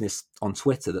actually mentioned this on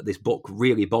Twitter, that this book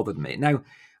really bothered me. Now,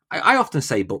 I often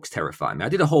say books terrify me. I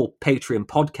did a whole Patreon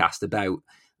podcast about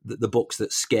the books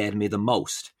that scared me the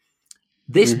most.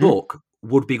 This Hmm. book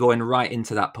would be going right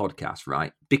into that podcast,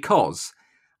 right? Because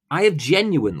I have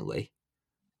genuinely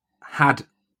had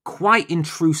quite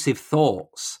intrusive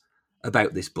thoughts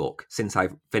about this book since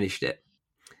I've finished it.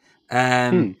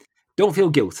 Hmm. Don't feel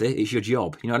guilty. It's your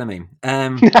job. You know what I mean?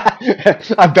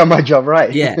 I've done my job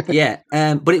right. Yeah.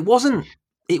 But it wasn't.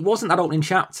 It wasn't that opening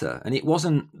chapter, and it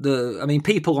wasn't the. I mean,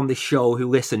 people on this show who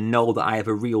listen know that I have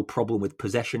a real problem with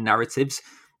possession narratives.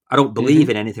 I don't believe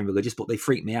Hmm. in anything religious, but they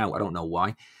freak me out. I don't know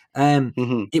why. Um,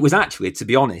 Hmm. it was actually, to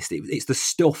be honest, it's the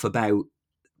stuff about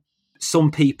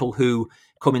some people who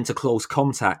come into close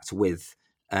contact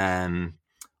um,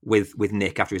 with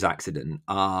Nick after his accident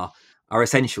are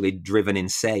essentially driven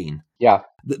insane. Yeah.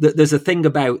 There's a thing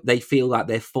about they feel like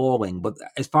they're falling, but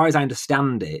as far as I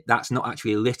understand it, that's not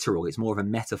actually literal. It's more of a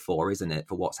metaphor, isn't it,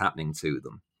 for what's happening to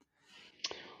them?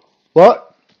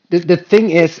 Well, the thing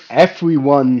is,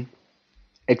 everyone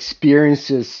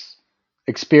experiences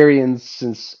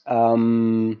experiences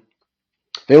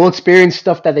they will experience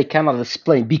stuff that they cannot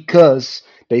explain because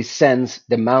they sense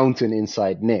the mountain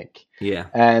inside Nick. Yeah,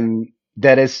 And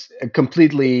that is a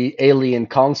completely alien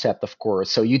concept, of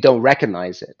course, so you don't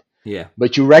recognize it. yeah,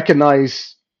 But you would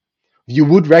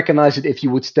recognize it if you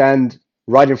would stand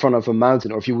right in front of a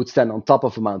mountain, or if you would stand on top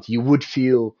of a mountain. You would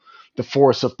feel the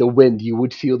force of the wind, you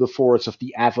would feel the force of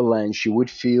the avalanche, you would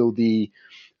feel the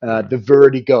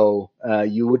vertigo,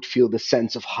 you would feel the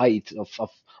sense of height,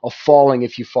 of falling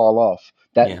if you fall off.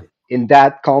 That yeah, in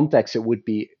that context it would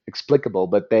be explicable,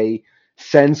 but they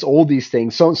sense all these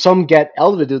things. So some get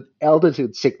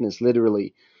altitude sickness,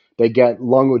 literally. They get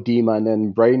lung edema and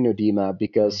then brain edema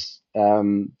because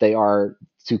they are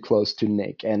too close to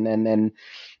Nick, and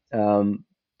um,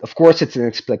 of course it's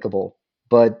inexplicable,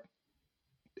 but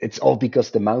it's all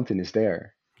because the mountain is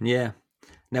there. yeah.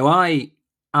 Now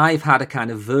I've had a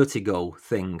kind of vertigo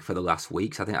thing for the last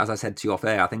weeks. I think, as I said to you off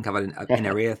air, I think I've had an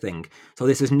inner ear thing. So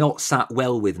this has not sat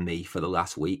well with me for the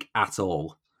last week at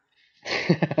all.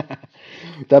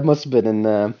 That must have been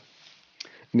an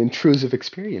intrusive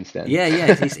experience then.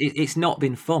 Yeah. It's not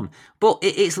been fun, but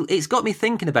it's got me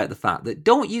thinking about the fact that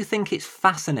don't you think it's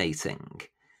fascinating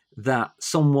that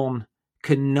someone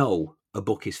can know a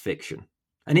book is fiction,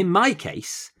 and in my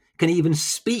case, can even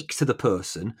speak to the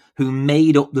person who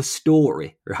made up the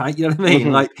story, right? You know what I mean?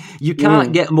 Hmm. Like you can't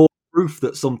Hmm. get more proof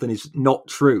that something is not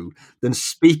true than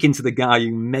speaking to the guy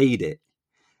who made it.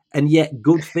 And yet,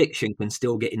 good fiction can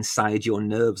still get inside your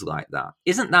nerves like that.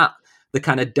 Isn't that the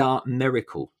kind of dark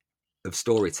miracle of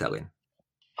storytelling?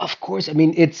 Of course, I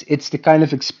mean it's the kind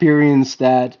of experience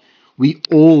that we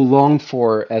all long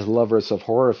for as lovers of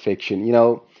horror fiction. You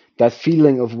know, that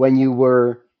feeling of when you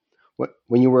were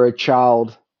a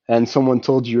child and someone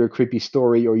told you a creepy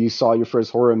story, or you saw your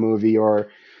first horror movie, or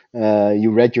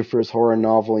you read your first horror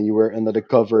novel, and you were under the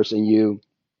covers, and you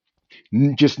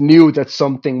just knew that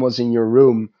something was in your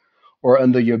room or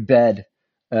under your bed,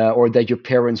 or that your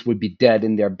parents would be dead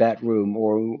in their bedroom,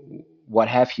 or what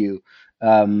have you.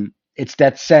 it's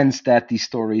that sense that these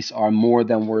stories are more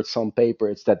than words on paper.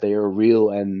 It's that they are real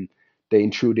and they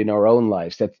intrude in our own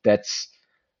lives. That's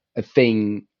a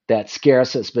thing that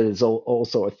scares us, but it's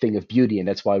also a thing of beauty, and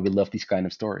that's why we love these kind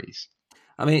of stories.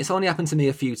 I mean, it's only happened to me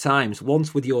a few times.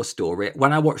 Once with your story,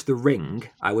 when I watched The Ring,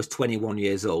 I was 21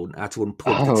 years old. I had to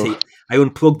unplug the Oh, t. I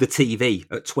unplugged the TV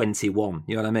at 21.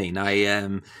 You know what I mean? I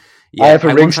Yeah, have a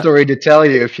I Ring once had. story to tell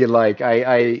you if you like.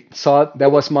 I saw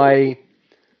that was my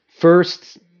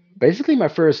first, basically my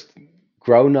first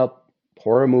grown up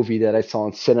horror movie that I saw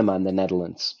in cinema in the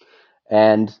Netherlands.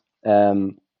 And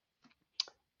um,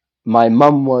 my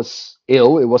mom was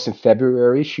ill. It was in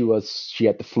February. She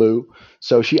had the flu.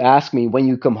 So she asked me, when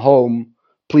you come home,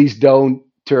 please don't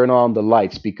turn on the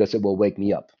lights because it will wake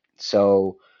me up.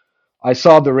 So I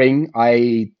saw The Ring.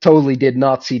 I totally did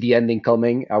not see the ending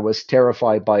coming. I was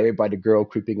terrified by the girl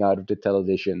creeping out of the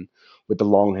television with the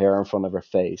long hair in front of her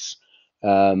face.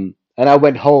 And I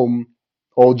went home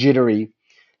all jittery,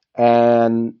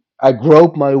 and I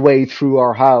groped my way through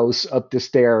our house up the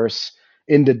stairs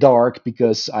in the dark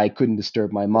because I couldn't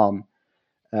disturb my mom.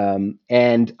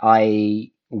 And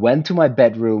I went to my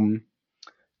bedroom.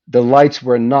 The lights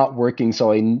were not working,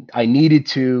 so I needed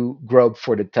to grope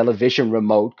for the television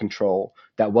remote control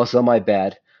that was on my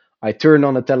bed. I turned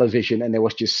on the television and there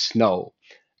was just snow,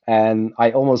 and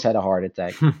I almost had a heart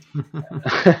attack.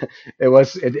 It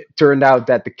turned out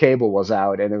that the cable was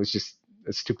out, and it was just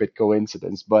a stupid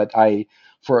coincidence. But I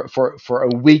for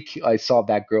a week I saw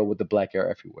that girl with the black hair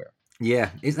everywhere.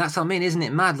 Yeah, that's what I mean, isn't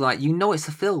it mad? Like, you know, it's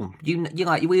a film. You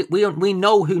like we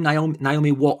know who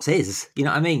Naomi Watts is. You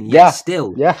know what I mean? Yet Yeah,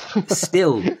 still, yeah,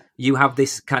 still, you have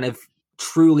this kind of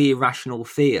truly irrational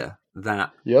fear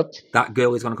that yep. that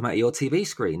girl is going to come out of your TV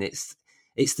screen. It's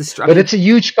the. I But mean, it's a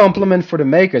huge compliment for the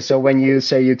maker. So when you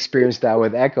say you experienced that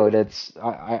with Echo,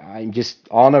 I'm just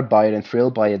honored by it and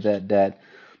thrilled by it that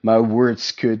my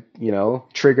words could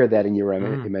trigger that in your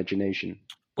mm. imagination.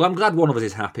 Well, I'm glad one of us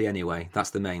is happy anyway.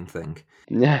 That's the main thing.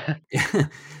 Yeah,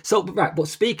 So, right, but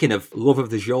speaking of love of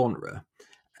the genre,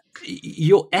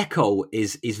 your Echo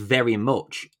is very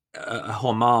much a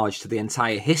homage to the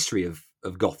entire history of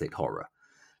Gothic horror.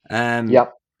 Um,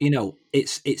 yep.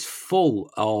 it's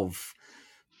full of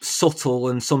subtle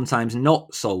and sometimes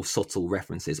not so subtle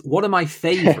references. One of my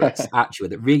favorites, actually,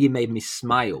 that really made me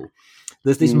smile.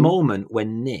 There's this Mhm. moment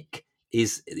when Nick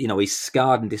is, he's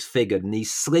scarred and disfigured, and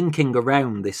he's slinking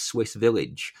around this Swiss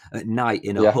village at night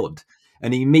in a Yeah, hood.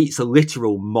 And he meets a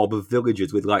literal mob of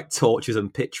villagers with like torches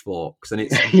and pitchforks, and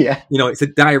yeah. it's a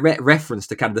direct reference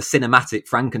to kind of the cinematic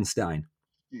Frankenstein.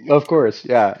 Of course,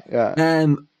 yeah, yeah.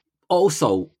 Um,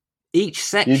 Also,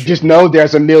 each You just section. know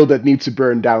there's a mill that needs to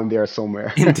burn down there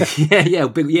somewhere.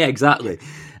 Yeah, exactly.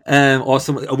 Or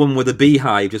a woman with a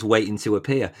beehive just waiting to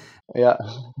appear. Yeah,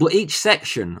 But each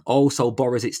section also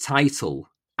borrows its title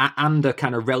and a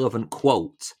kind of relevant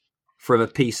quote from a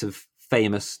piece of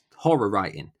famous horror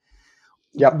writing.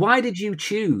 yep. Why did you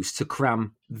choose to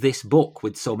cram this book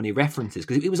with so many references?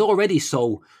 Because it was already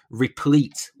so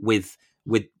replete with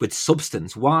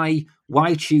substance. Why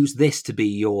choose this to be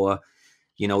your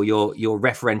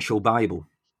referential Bible?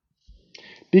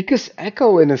 Because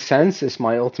Echo, in a sense, is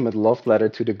my ultimate love letter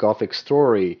to the Gothic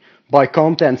story. By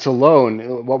contents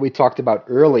alone, what we talked about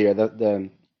earlier, the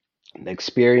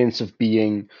experience of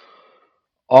being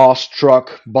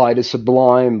awestruck by the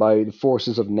sublime, by the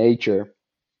forces of nature,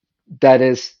 that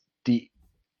is the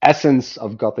essence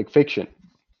of Gothic fiction.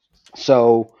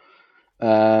 So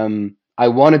I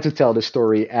wanted to tell the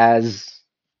story as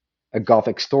a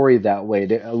Gothic story that way.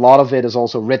 A lot of it is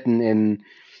also written in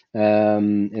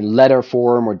letter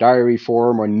form or diary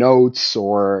form or notes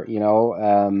or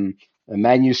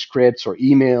manuscripts or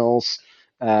emails.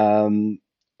 Um,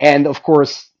 and of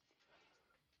course,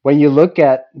 when you look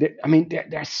at, I mean,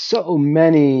 there's so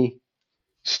many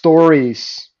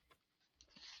stories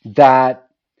that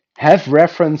have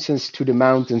references to the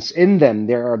mountains in them.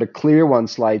 There are the clear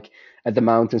ones like At the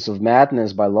Mountains of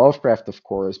Madness by Lovecraft, of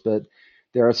course, but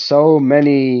there are so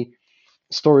many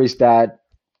stories that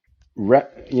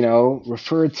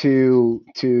refer to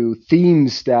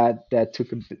themes that took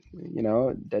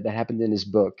that happened in his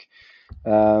book,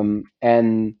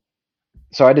 and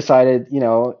so I decided,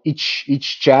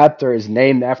 each chapter is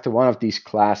named after one of these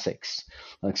classics,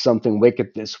 like Something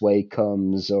Wicked This Way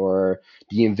Comes, or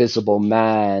The Invisible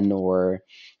Man, or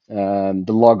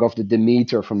The Log of the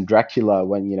Demeter from Dracula,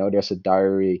 when there's a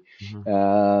diary. Mm-hmm.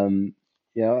 Um,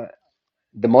 you know,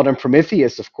 the modern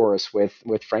Prometheus, of course, with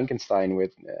Frankenstein.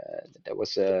 With that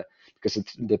was because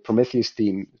the Prometheus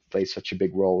theme plays such a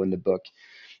big role in the book,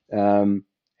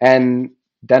 and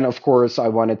then of course I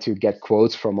wanted to get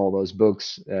quotes from all those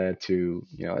books to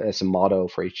as a motto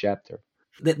for each chapter.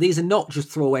 These are not just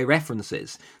throwaway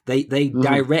references. They Hmm.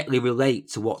 directly relate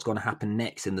to what's going to happen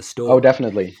next in the Oh, story.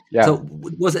 definitely. Yeah. So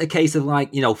was it a case of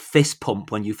like, fist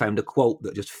pump when you found a quote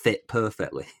that just fit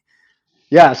perfectly?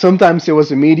 Yeah, sometimes it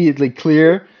was immediately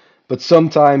clear, but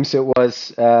sometimes uh,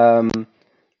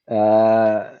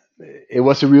 it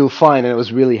was a real find, and I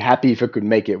was really happy if I could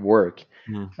make it work.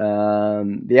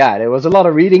 Mm. Yeah, there was a lot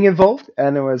of reading involved,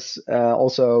 and there was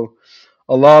also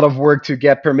a lot of work to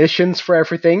get permissions for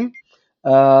everything.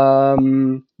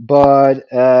 But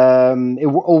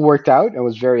all worked out. I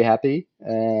was very happy,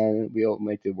 and we all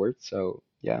made it work. So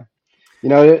yeah. You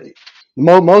know,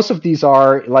 most of these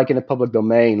are like in the public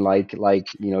domain, like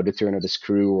the Turn of the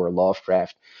Screw or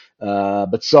Lovecraft.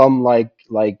 But some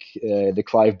the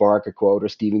Clive Barker quote or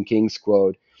Stephen King's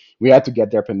quote, we had to get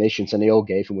their permissions, and they all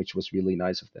gave them, which was really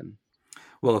nice of them.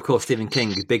 Well, of course, Stephen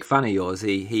King, a big fan of yours.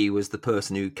 He was the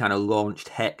person who kind of launched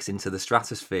Hex into the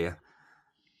stratosphere.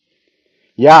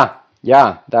 Yeah,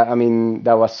 yeah. That I mean,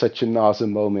 that was such an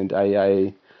awesome moment.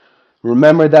 I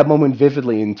remember that moment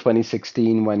vividly in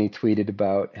 2016 when he tweeted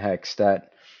about Hex.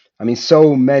 That I mean,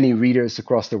 so many readers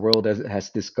across the world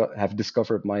have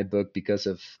discovered my book because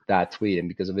of that tweet and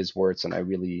because of his words, and I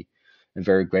really am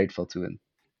very grateful to him.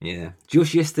 Yeah,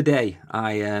 just yesterday,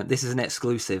 I this is an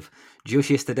exclusive. Just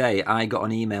yesterday, I got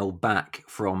an email back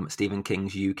from Stephen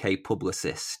King's UK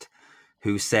publicist,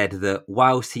 who said that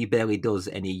whilst he barely does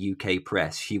any UK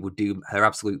press, she would do her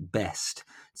absolute best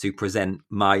to present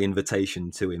my invitation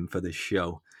to him for this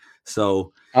show.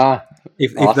 So Ah,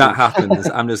 if that awesome. happens,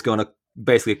 I'm just going to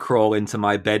basically crawl into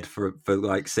my bed for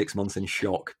like 6 months in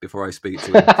shock before I speak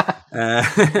to him.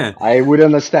 Uh, I would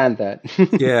understand that.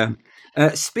 yeah.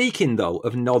 Speaking though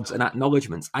of nods and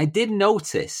acknowledgements, I did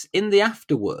notice in the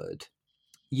afterword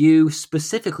you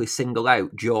specifically single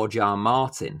out George R.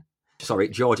 Martin,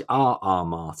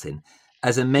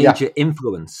 as a Yeah. major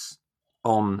influence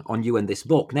on you and this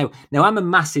book. Now I'm a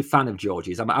massive fan of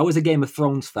George's. I was a Game of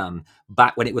Thrones fan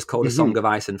back when it was called A Hmm. Song of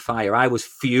Ice and Fire. I was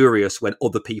furious when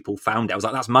other people found it. I was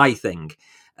like, that's my thing.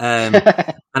 Um,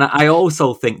 and I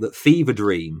also think that Fever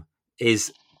Dream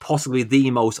is possibly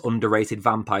the most underrated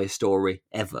vampire story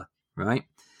ever, right?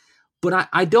 But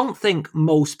I don't think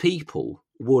most people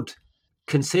would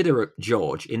consider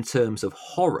George in terms of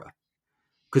horror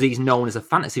because he's known as a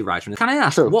fantasy writer. Can I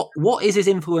ask True. what is his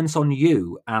influence on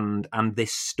you and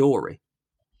this story?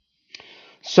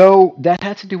 So that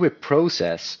had to do with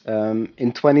process.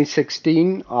 In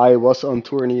 2016, I was on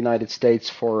tour in the United States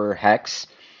for Hex,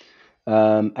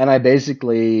 and I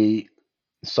basically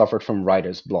suffered from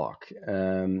writer's block.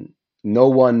 No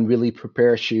one really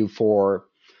prepares you for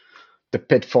the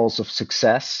pitfalls of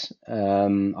success.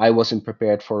 I wasn't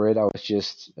prepared for it. I was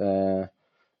just a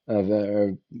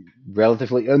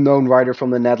relatively unknown writer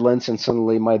from the Netherlands, and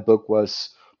suddenly my book was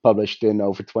published in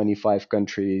over 25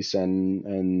 countries,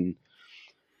 and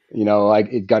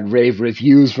it got rave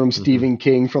reviews from Mm-hmm. Stephen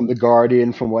King, from The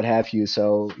Guardian, from what have you.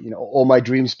 So all my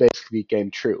dreams basically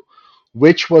came true,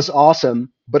 which was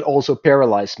awesome, but also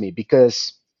paralyzed me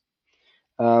because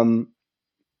um,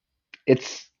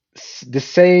 it's the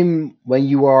same when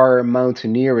you are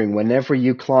mountaineering. Whenever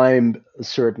you climb a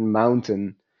certain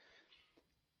mountain,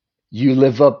 you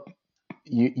live up.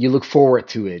 You look forward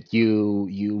to it. You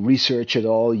research it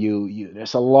all. You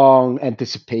there's a long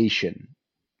anticipation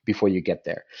before you get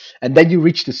there, and then you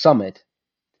reach the summit.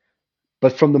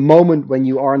 But from the moment when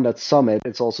you are on that summit,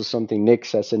 it's also something Nick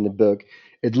says in the book.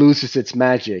 It loses its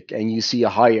magic, and you see a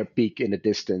higher peak in the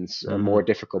distance, a more Mm-hmm.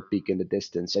 difficult peak in the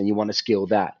distance, and you want to scale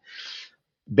that.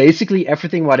 Basically,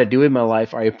 everything what I do in my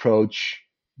life, I approach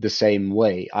the same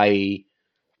way. I,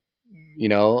 you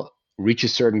know, reach a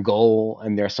certain goal,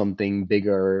 and there's something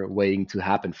bigger waiting to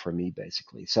happen for me,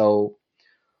 basically. So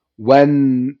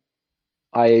when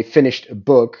I finished a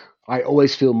book, I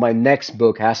always feel my next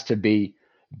book has to be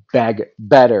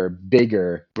better,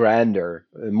 bigger, grander,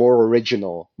 more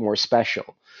original, more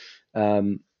special.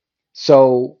 Um,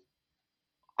 so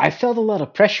I felt a lot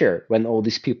of pressure when all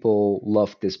these people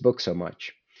loved this book so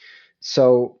much.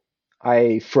 So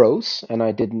I froze and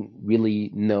I didn't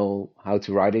really know how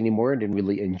to write anymore. I didn't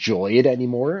really enjoy it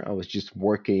anymore. I was just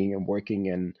working and working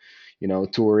and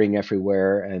touring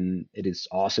everywhere, and it is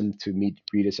awesome to meet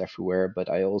readers everywhere, but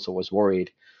I also was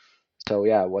worried. So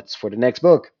yeah, what's for the next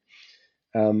book?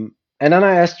 And then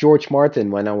I asked George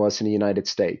Martin when I was in the United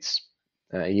States.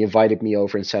 He invited me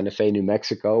over in Santa Fe, New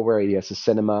Mexico, where he has a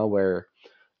cinema where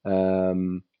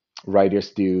um,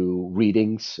 writers do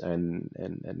readings and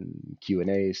Q and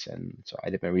A's, and so I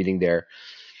did my reading there.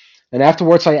 And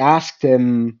afterwards, I asked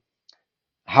him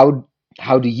how.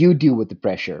 How do you deal with the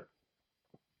pressure?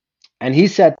 And he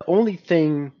said the only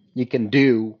thing you can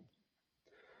do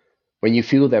when you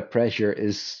feel that pressure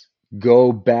is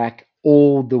go back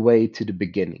all the way to the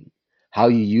beginning, how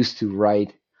you used to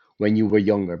write when you were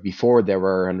younger, before there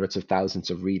were hundreds of thousands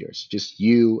of readers, just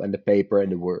you and the paper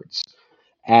and the words.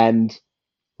 And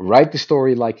write the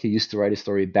story like you used to write a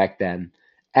story back then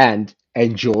and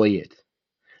enjoy it.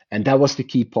 And that was the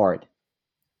key part.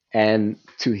 And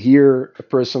to hear a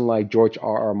person like George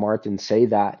R. R. Martin say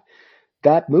that,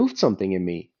 that moved something in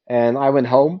me. And I went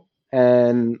home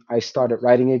and I started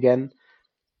writing again.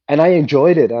 And I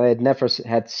enjoyed it. I had never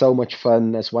had so much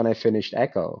fun as when I finished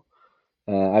Echo.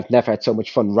 I've never had so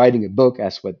much fun writing a book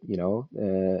as with,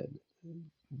 the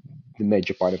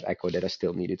major part of Echo that I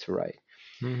still needed to write.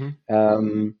 Mm-hmm.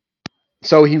 Um,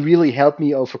 so he really helped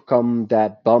me overcome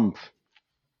that bump.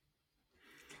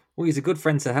 Well, he's a good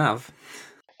friend to have.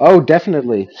 Oh,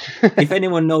 definitely. If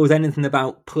anyone knows anything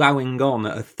about ploughing on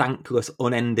at a thankless,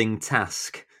 unending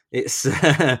task, it's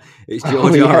it's Oh,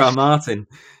 George R. R. yes. Martin.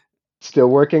 Still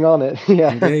working on it.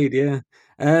 Yeah. Indeed, yeah.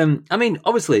 I mean,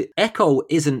 obviously, Echo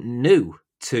isn't new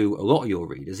to a lot of your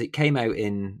readers. It came out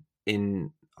in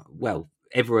well,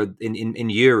 everywhere in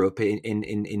Europe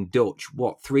in Dutch.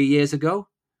 What, 3 years ago?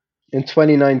 In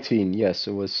 2019, yes,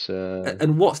 it was.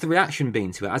 And what's the reaction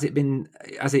been to it? Has it been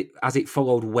has it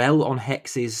followed well on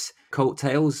Hex's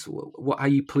coattails? What are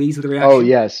you pleased with the Oh, reaction?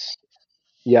 yes.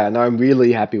 Yeah, no, I'm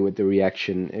really happy with the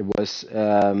reaction. It was.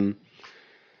 I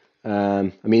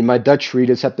mean, my Dutch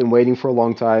readers have been waiting for a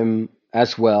long time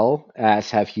as well,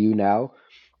 as have you now.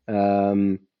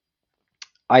 Um,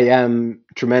 I am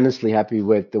tremendously happy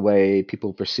with the way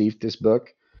people perceive this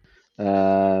book.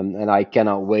 And I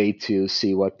cannot wait to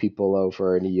see what people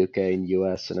over in the UK and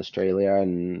US and Australia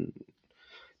and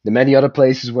the many other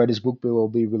places where this book will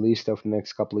be released over the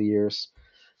next couple of years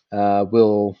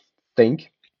will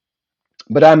think.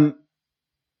 But I'm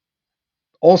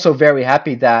also very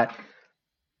happy that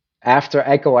after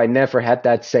Echo, I never had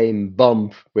that same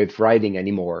bump with writing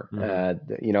anymore.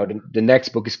 Mm-hmm. The next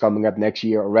book is coming up next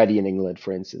year already in England,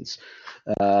 for instance.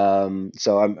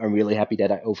 So I'm really happy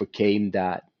that I overcame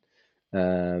that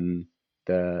um,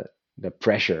 the the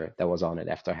pressure that was on it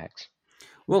after Hex.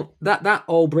 Well, that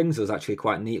all brings us actually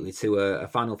quite neatly to a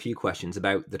final few questions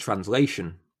about the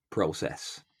translation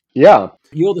process. Yeah,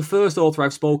 You're the first author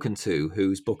I've spoken to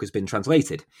whose book has been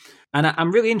translated. And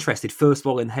I'm really interested, first of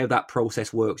all, in how that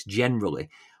process works generally.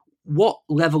 What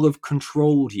level of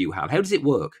control do you have? How does it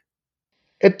work?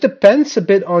 it depends a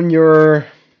bit on your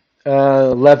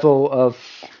level of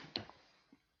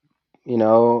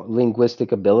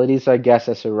linguistic abilities, I guess,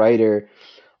 as a writer.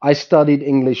 I studied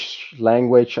English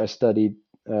language. I studied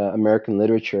American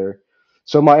literature,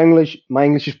 so my English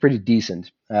is pretty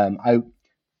decent. I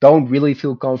don't really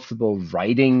feel comfortable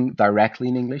writing directly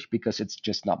in English because it's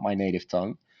just not my native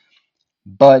tongue.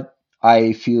 But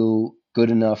I feel good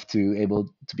enough to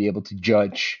be able to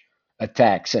judge a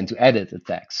text and to edit a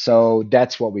text. So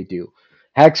that's what we do.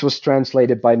 Hex was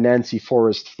translated by Nancy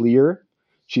Forrest Fleer.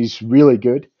 She's really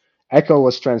good. Echo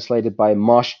was translated by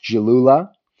Mosh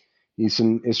Jalula. He's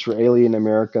an Israeli and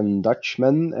American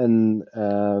Dutchman,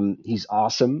 and he's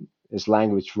awesome. His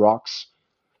language rocks.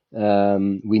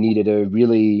 We needed a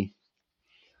really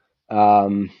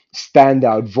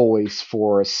standout voice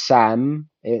for Sam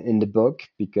in the book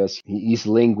because he's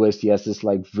a linguist. He has this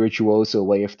like virtuoso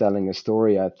way of telling a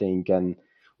story, I think, and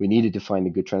we needed to find a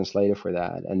good translator for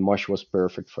that. And Mosh was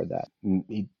perfect for that. And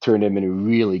he turned him into a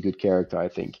really good character, I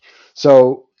think.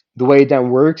 So the way it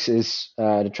then works is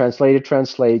the translator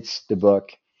translates the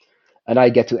book, and I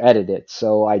get to edit it.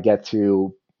 So I get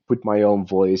to put my own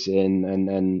voice in,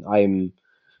 and I'm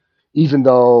even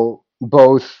though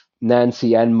both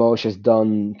Nancy and Moshe has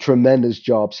done tremendous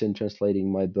jobs in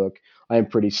translating my book, I'm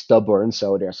pretty stubborn,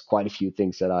 so there's quite a few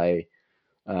things that I,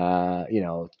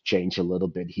 change a little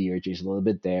bit here, change a little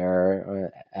bit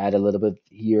there, add a little bit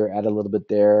here, add a little bit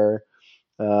there,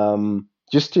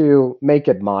 just to make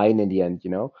it mine in the end.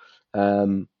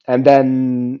 And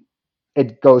then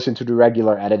it goes into the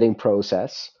regular editing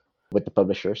process with the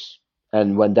publishers.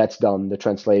 And when that's done, the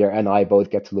translator and I both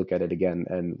get to look at it again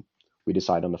and we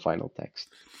decide on the final text.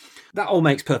 That all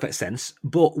makes perfect sense.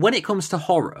 But when it comes to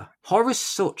horror, horror's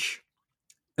such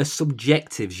a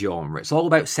subjective genre. It's all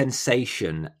about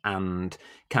sensation and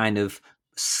kind of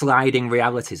sliding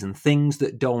realities and things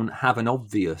that don't have an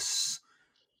obvious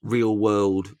real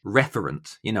world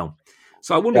referent.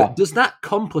 So I wonder, Yeah. does that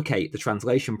complicate the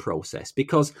translation process?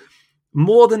 Because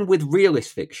more than with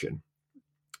realist fiction,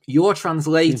 your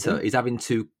translator hmm is having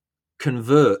to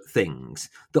convert things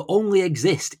that only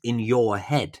exist in your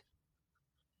head.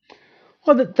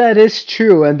 Well, that is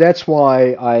true, and that's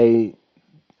why I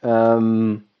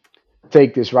um,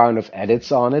 take this round of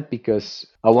edits on it because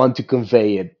I want to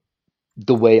convey it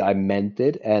the way I meant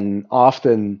it, and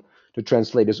often the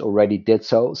translators already did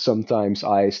so. Sometimes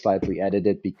I slightly edit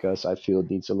it because I feel it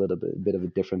needs a little bit of a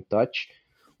different touch,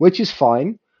 which is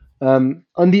fine. On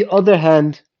the other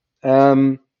hand,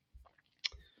 um,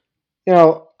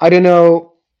 I don't know.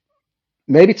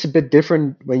 Maybe it's a bit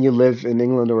different when you live in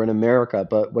England or in America,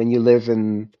 but when you live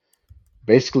in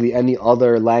basically any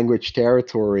other language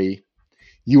territory,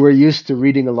 you were used to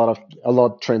reading a lot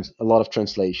of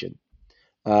translation.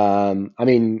 I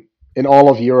mean, in all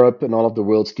of Europe and all of the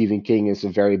world, Stephen King is a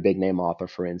very big name author,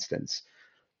 for instance.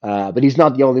 But he's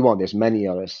not the only one. There's many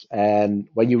others. And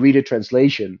when you read a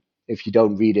translation, if you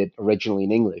don't read it originally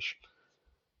in English,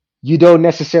 you don't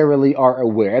necessarily are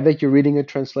aware that you're reading a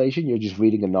translation. You're just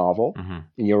reading a novel Hmm.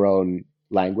 in your own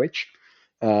language.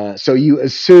 So you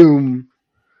assume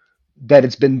that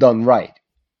it's been done right.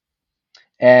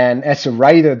 And as a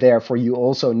writer, therefore, you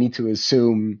also need to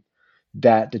assume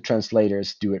that the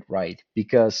translators do it right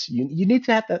because you need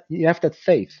to have that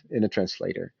faith in a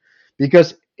translator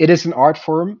because it is an art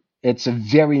form. It's a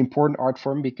very important art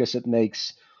form because it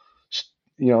makes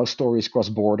stories cross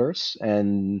borders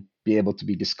and be able to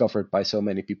be discovered by so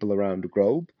many people around the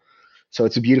globe. So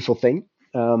it's a beautiful thing.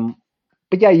 Um,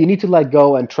 but yeah, you need to let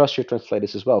go and trust your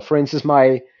translators as well. For instance,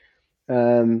 my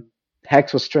um,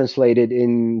 Hex was translated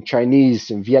in Chinese,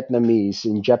 in Vietnamese,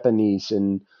 in Japanese,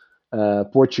 in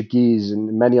Portuguese,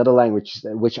 and many other languages,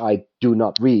 which I do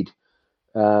not read.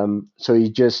 So you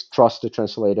just trust the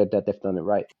translator that they've done it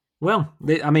right. Well,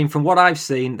 I mean, from what I've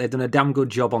seen, they've done a damn good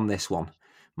job on this one.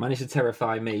 Managed to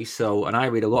terrify me, so and I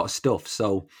read a lot of stuff,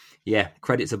 so yeah,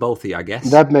 credit to both of you, I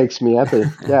guess. That makes me happy.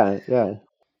 Yeah, yeah.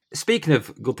 Speaking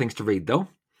of good things to read, though,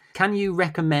 can you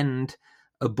recommend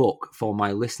a book for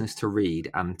my listeners to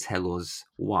read and tell us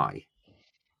why?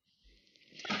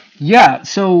 Yeah,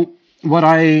 so what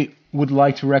I would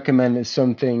like to recommend is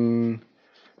something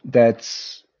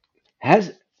that's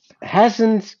has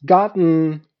hasn't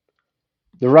gotten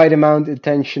the right amount of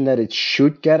attention that it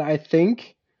should get, I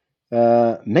think.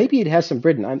 Maybe it has some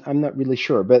Britain. I'm not really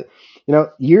sure. But,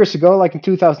 years ago, like in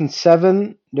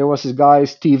 2007, there was this guy,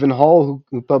 Stephen Hall,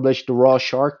 who published the Raw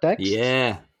Shark texts.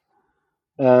 Yeah.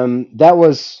 That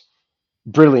was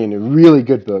brilliant, a really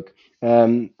good book.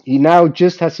 He now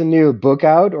just has a new book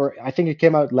out, or I think it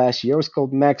came out last year. It was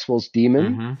called Maxwell's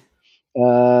Demon.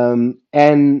 Mm-hmm.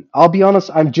 And I'll be honest,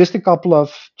 I'm just a couple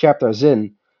of chapters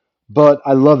in, but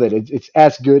I love it. It's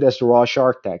as good as the Raw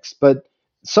Shark text. But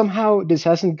somehow this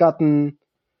hasn't blown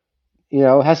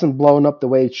up the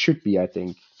way it should be. I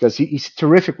think because he's a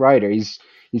terrific writer. He's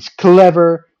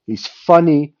clever. He's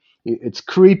funny. It's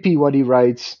creepy what he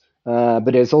writes, but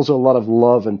there's also a lot of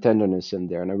love and tenderness in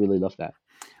there, and I really love that.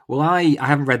 Well, I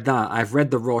haven't read that. I've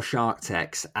read the Raw Shark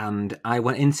text, and I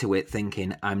went into it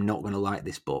thinking I'm not going to like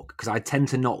this book because I tend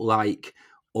to not like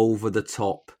over the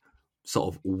top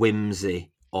sort of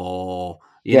whimsy or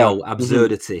Yeah.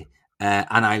 absurdity.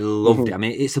 And I loved it. Hmm. I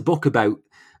mean, it's a book about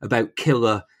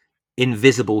killer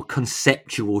invisible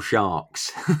conceptual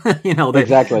sharks. They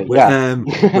Exactly. Yeah.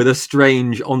 with a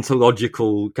strange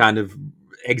ontological kind of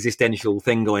existential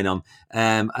thing going on.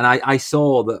 And I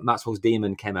saw that Maxwell's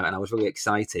Demon came out, and I was really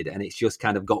excited. And it's just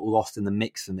kind of got lost in the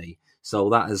mix for me. So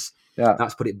Yeah.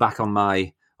 that's put it back on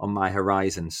my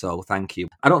horizon. So thank you.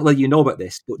 I don't know if you know about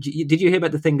this, but did you hear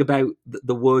about the thing about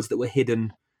the words that were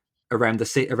hidden around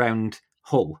around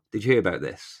Hull? Did you hear about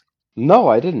this? No,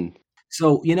 I didn't.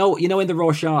 So in the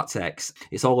Raw Shark text,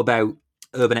 it's all about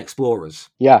urban explorers.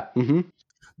 Yeah. Hmm.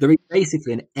 There is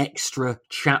basically an extra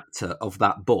chapter of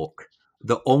that book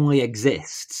that only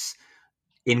exists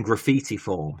in graffiti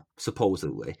form,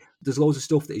 supposedly. There's loads of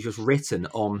stuff that is just written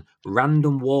on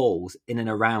random walls in and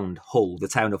around Hull, the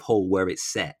town of Hull, where it's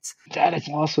set. That is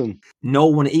awesome. No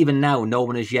one, even now, no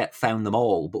one has yet found them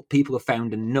all, but people have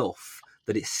found enough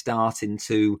that it's starting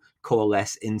to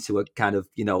coalesce into a kind of,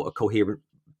 a coherent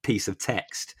piece of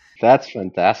text. That's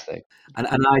fantastic. And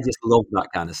I just love that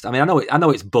kind of stuff. I mean, I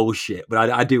know it's bullshit, but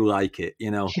I do like it.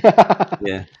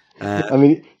 Yeah. I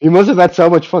mean, you must have had so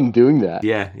much fun doing that.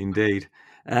 Yeah, indeed.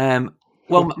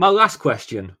 Well, my last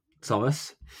question,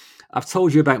 Thomas. I've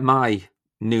told you about my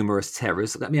numerous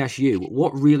terrors. Let me ask you,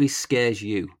 what really scares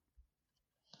you?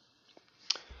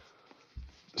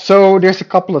 So there's a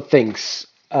couple of things.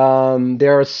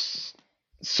 There's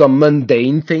some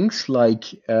mundane things like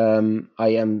I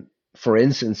am, for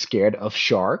instance, scared of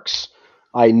sharks.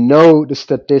 I know the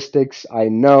statistics. I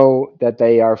know that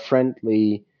they are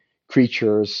friendly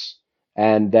creatures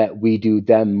and that we do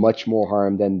them much more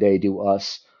harm than they do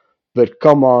us. But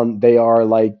come on, they are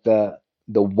like the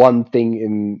the one thing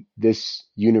in this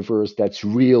universe that's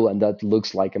real and that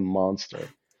looks like a monster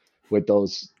with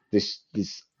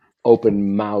this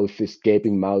open mouth, this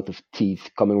gaping mouth of teeth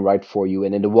coming right for you.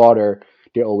 And in the water,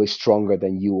 they're always stronger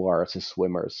than you are as a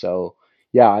swimmer. So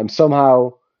yeah, I'm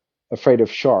somehow afraid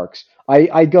of sharks.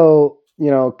 I go,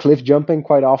 cliff jumping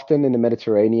quite often in the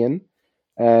Mediterranean.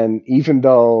 And even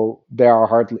though there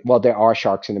are there are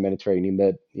sharks in the Mediterranean,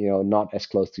 but not as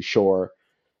close to shore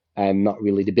and not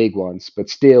really the big ones. But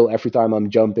still, every time I'm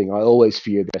jumping, I always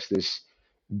fear there's this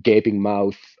gaping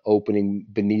mouth opening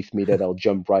beneath me that I'll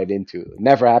jump right into. It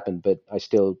never happened, but I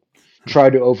still try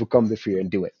to overcome the fear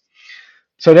and do it.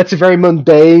 So that's a very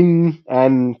mundane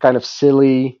and kind of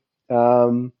silly,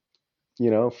 fright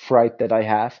that I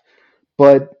have.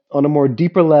 But on a more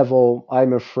deeper level,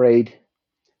 I'm afraid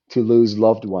to lose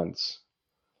loved ones,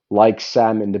 like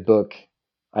Sam in the book.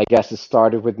 I guess it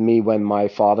started with me when my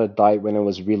father died when I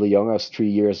was really young. I was 3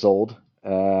 years old.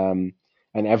 And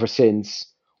ever since,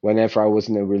 whenever I was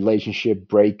in a relationship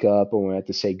breakup or when I had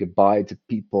to say goodbye to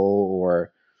people,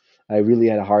 or I really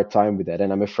had a hard time with that,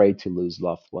 and I'm afraid to lose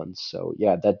loved ones. So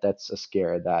yeah, that's a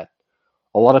scare that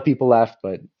a lot of people laugh,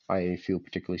 but I feel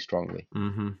particularly strongly.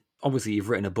 Hmm. Obviously, you've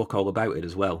written a book all about it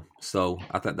as well. So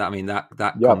I think that, I mean, that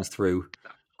Yeah, comes through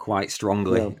quite yeah,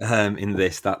 strongly in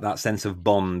this, that sense of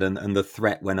bond and the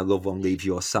threat when a loved one leaves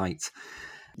your sight.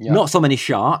 yeah. Not so many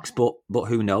sharks, but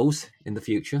who knows in the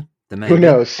future? There may Who be.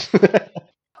 knows?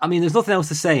 I mean, there's nothing else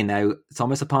to say now,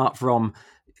 Thomas, apart from,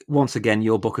 once again,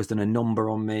 your book has done a number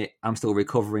on me. I'm still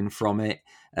recovering from it.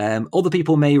 Other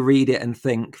people may read it and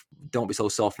think, don't be so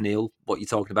soft, Neil, what you're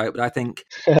talking about. But I think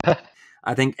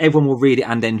everyone will read it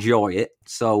and enjoy it.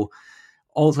 So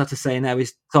all I have to say now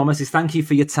is, Thomas, is thank you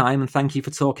for your time and thank you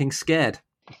for talking scared.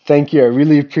 Thank you. I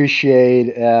really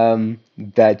appreciate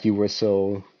that you were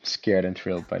so scared and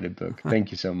thrilled by the book.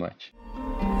 Thank you so much.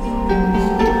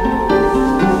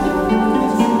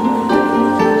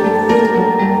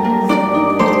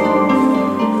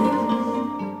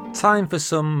 Time for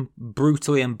some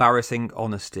brutally embarrassing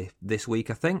honesty this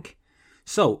week, I think.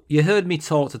 So, you heard me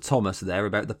talk to Thomas there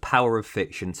about the power of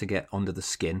fiction to get under the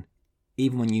skin,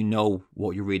 even when you know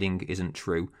what you're reading isn't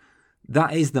true.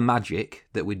 That is the magic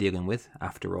that we're dealing with,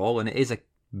 after all, and it is a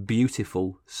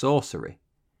beautiful sorcery.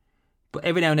 But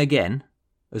every now and again,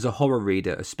 as a horror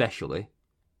reader especially,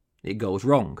 it goes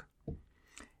wrong.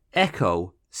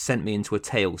 Echo sent me into a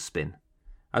tailspin.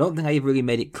 I don't think I ever really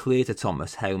made it clear to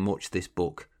Thomas how much this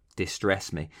book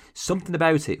distressed me. Something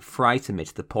about it frightened me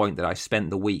to the point that I spent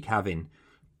the week having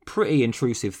pretty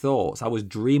intrusive thoughts. I was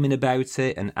dreaming about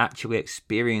it and actually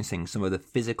experiencing some of the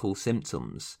physical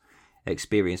symptoms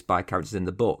experienced by characters in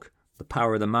the book. The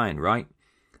power of the mind, right?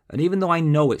 And even though I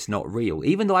know it's not real,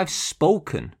 even though I've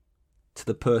spoken to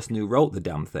the person who wrote the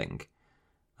damn thing,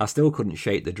 I still couldn't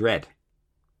shake the dread.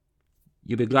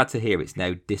 You'll be glad to hear it's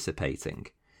now dissipating.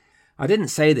 I didn't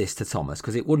say this to Thomas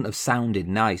because it wouldn't have sounded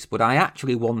nice, but I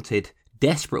actually wanted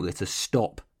desperately to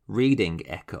stop reading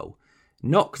Echo.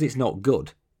 Not because it's not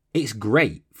good. It's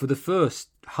great. For the first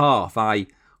half, I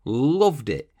loved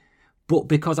it. But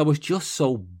because I was just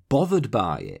so bothered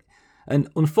by it. And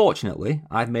unfortunately,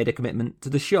 I've made a commitment to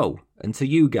the show and to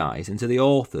you guys and to the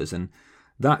authors. And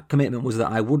that commitment was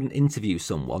that I wouldn't interview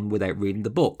someone without reading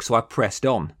the book. So I pressed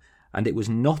on. And it was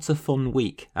not a fun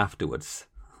week afterwards.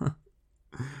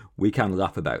 We can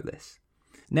laugh about this.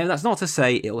 Now, that's not to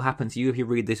say it'll happen to you if you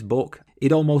read this book.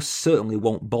 It almost certainly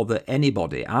won't bother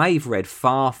anybody. I've read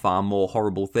far, far more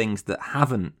horrible things that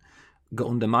haven't got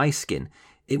under my skin.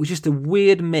 It was just a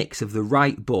weird mix of the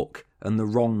right book and the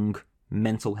wrong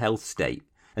mental health state.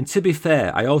 And to be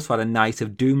fair, I also had a night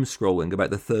of doom scrolling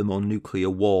about the thermonuclear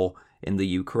war in the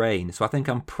Ukraine, so I think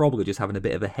I'm probably just having a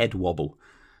bit of a head wobble.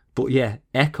 But yeah,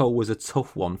 Echo was a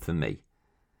tough one for me.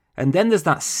 And then there's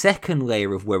that second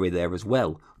layer of worry there as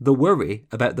well. The worry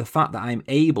about the fact that I'm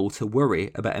able to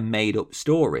worry about a made-up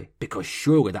story. Because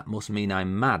surely that must mean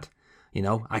I'm mad.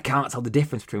 I can't tell the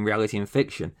difference between reality and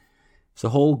fiction. It's a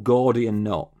whole Gordian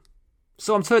knot.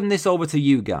 So I'm turning this over to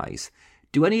you guys.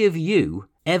 Do any of you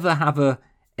ever have a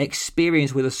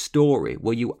experience with a story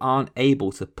where you aren't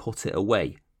able to put it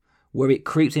away? Where it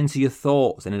creeps into your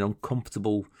thoughts in an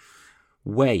uncomfortable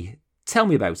way? Tell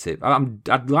me about it.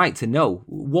 I'd like to know.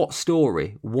 What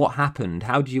story? What happened?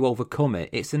 How did you overcome it?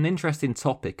 It's an interesting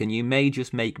topic and you may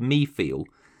just make me feel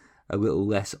a little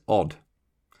less odd.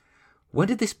 When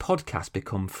did this podcast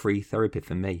become free therapy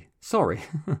for me? Sorry.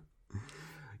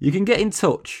 You can get in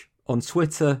touch on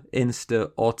Twitter,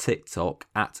 Insta or TikTok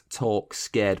at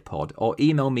TalkScaredPod or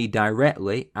email me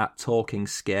directly at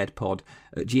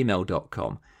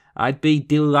talkingscaredpod@gmail.com. I'd be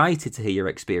delighted to hear your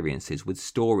experiences with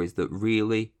stories that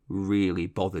really, really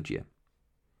bothered you.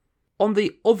 On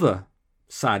the other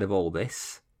side of all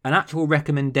this, an actual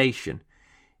recommendation.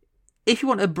 If you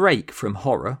want a break from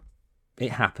horror,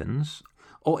 it happens,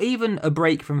 or even a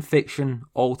break from fiction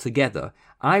altogether,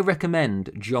 I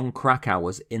recommend Jon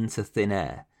Krakauer's Into Thin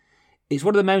Air. It's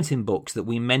one of the mountain books that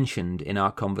we mentioned in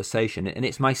our conversation, and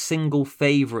it's my single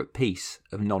favourite piece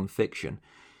of non-fiction.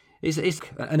 It's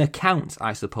an account,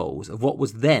 I suppose, of what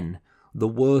was then the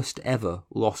worst ever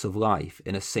loss of life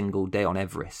in a single day on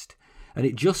Everest. And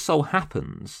it just so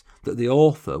happens that the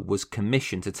author was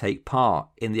commissioned to take part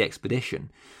in the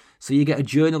expedition. So you get a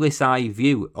journalist's eye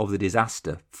view of the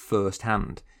disaster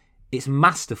firsthand. It's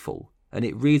masterful, and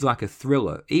it reads like a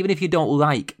thriller, even if you don't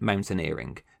like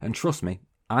mountaineering. And trust me,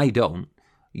 I don't.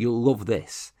 You'll love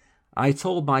this. I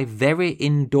told my very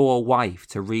indoor wife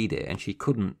to read it, and she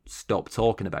couldn't stop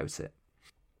talking about it.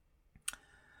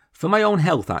 For my own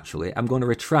health, actually, I'm going to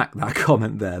retract that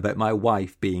comment there about my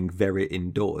wife being very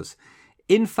indoors.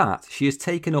 In fact, she has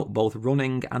taken up both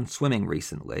running and swimming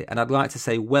recently, and I'd like to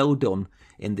say well done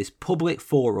in this public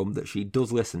forum that she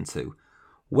does listen to.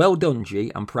 Well done,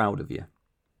 G, I'm proud of you.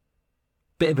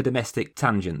 Bit of a domestic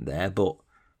tangent there, but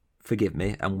forgive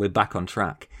me, and we're back on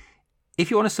track.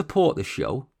 If you want to support the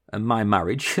show and my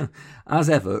marriage, as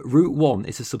ever, Route 1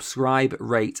 is to subscribe,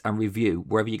 rate and review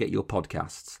wherever you get your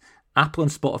podcasts. Apple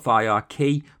and Spotify are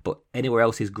key, but anywhere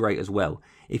else is great as well.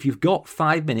 If you've got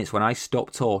 5 minutes when I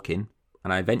stop talking,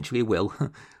 and I eventually will,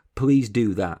 please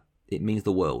do that. It means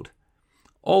the world.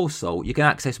 Also, you can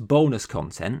access bonus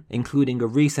content, including a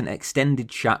recent extended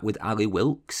chat with Ali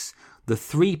Wilkes, the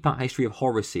 3-part History of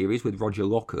Horror series with Roger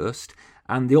Lockhurst,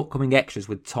 and the upcoming extras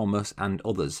with Thomas and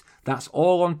others. That's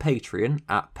all on Patreon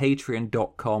at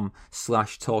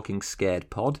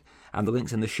patreon.com/talkingscaredpod, and the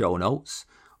link's in the show notes.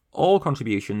 All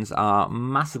contributions are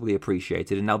massively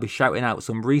appreciated, and I'll be shouting out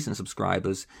some recent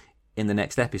subscribers in the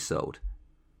next episode.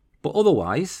 But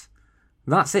otherwise,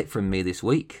 that's it from me this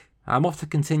week. I'm off to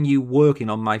continue working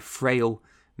on my frail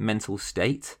mental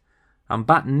state. I'm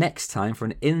back next time for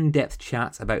an in-depth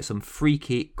chat about some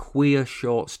freaky queer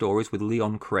short stories with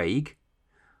Leon Craig.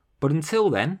 But until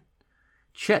then,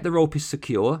 check the rope is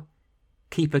secure,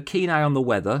 keep a keen eye on the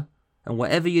weather, and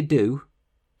whatever you do,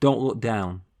 don't look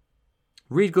down.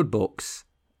 Read good books,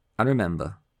 and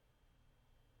remember,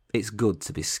 it's good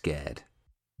to be scared.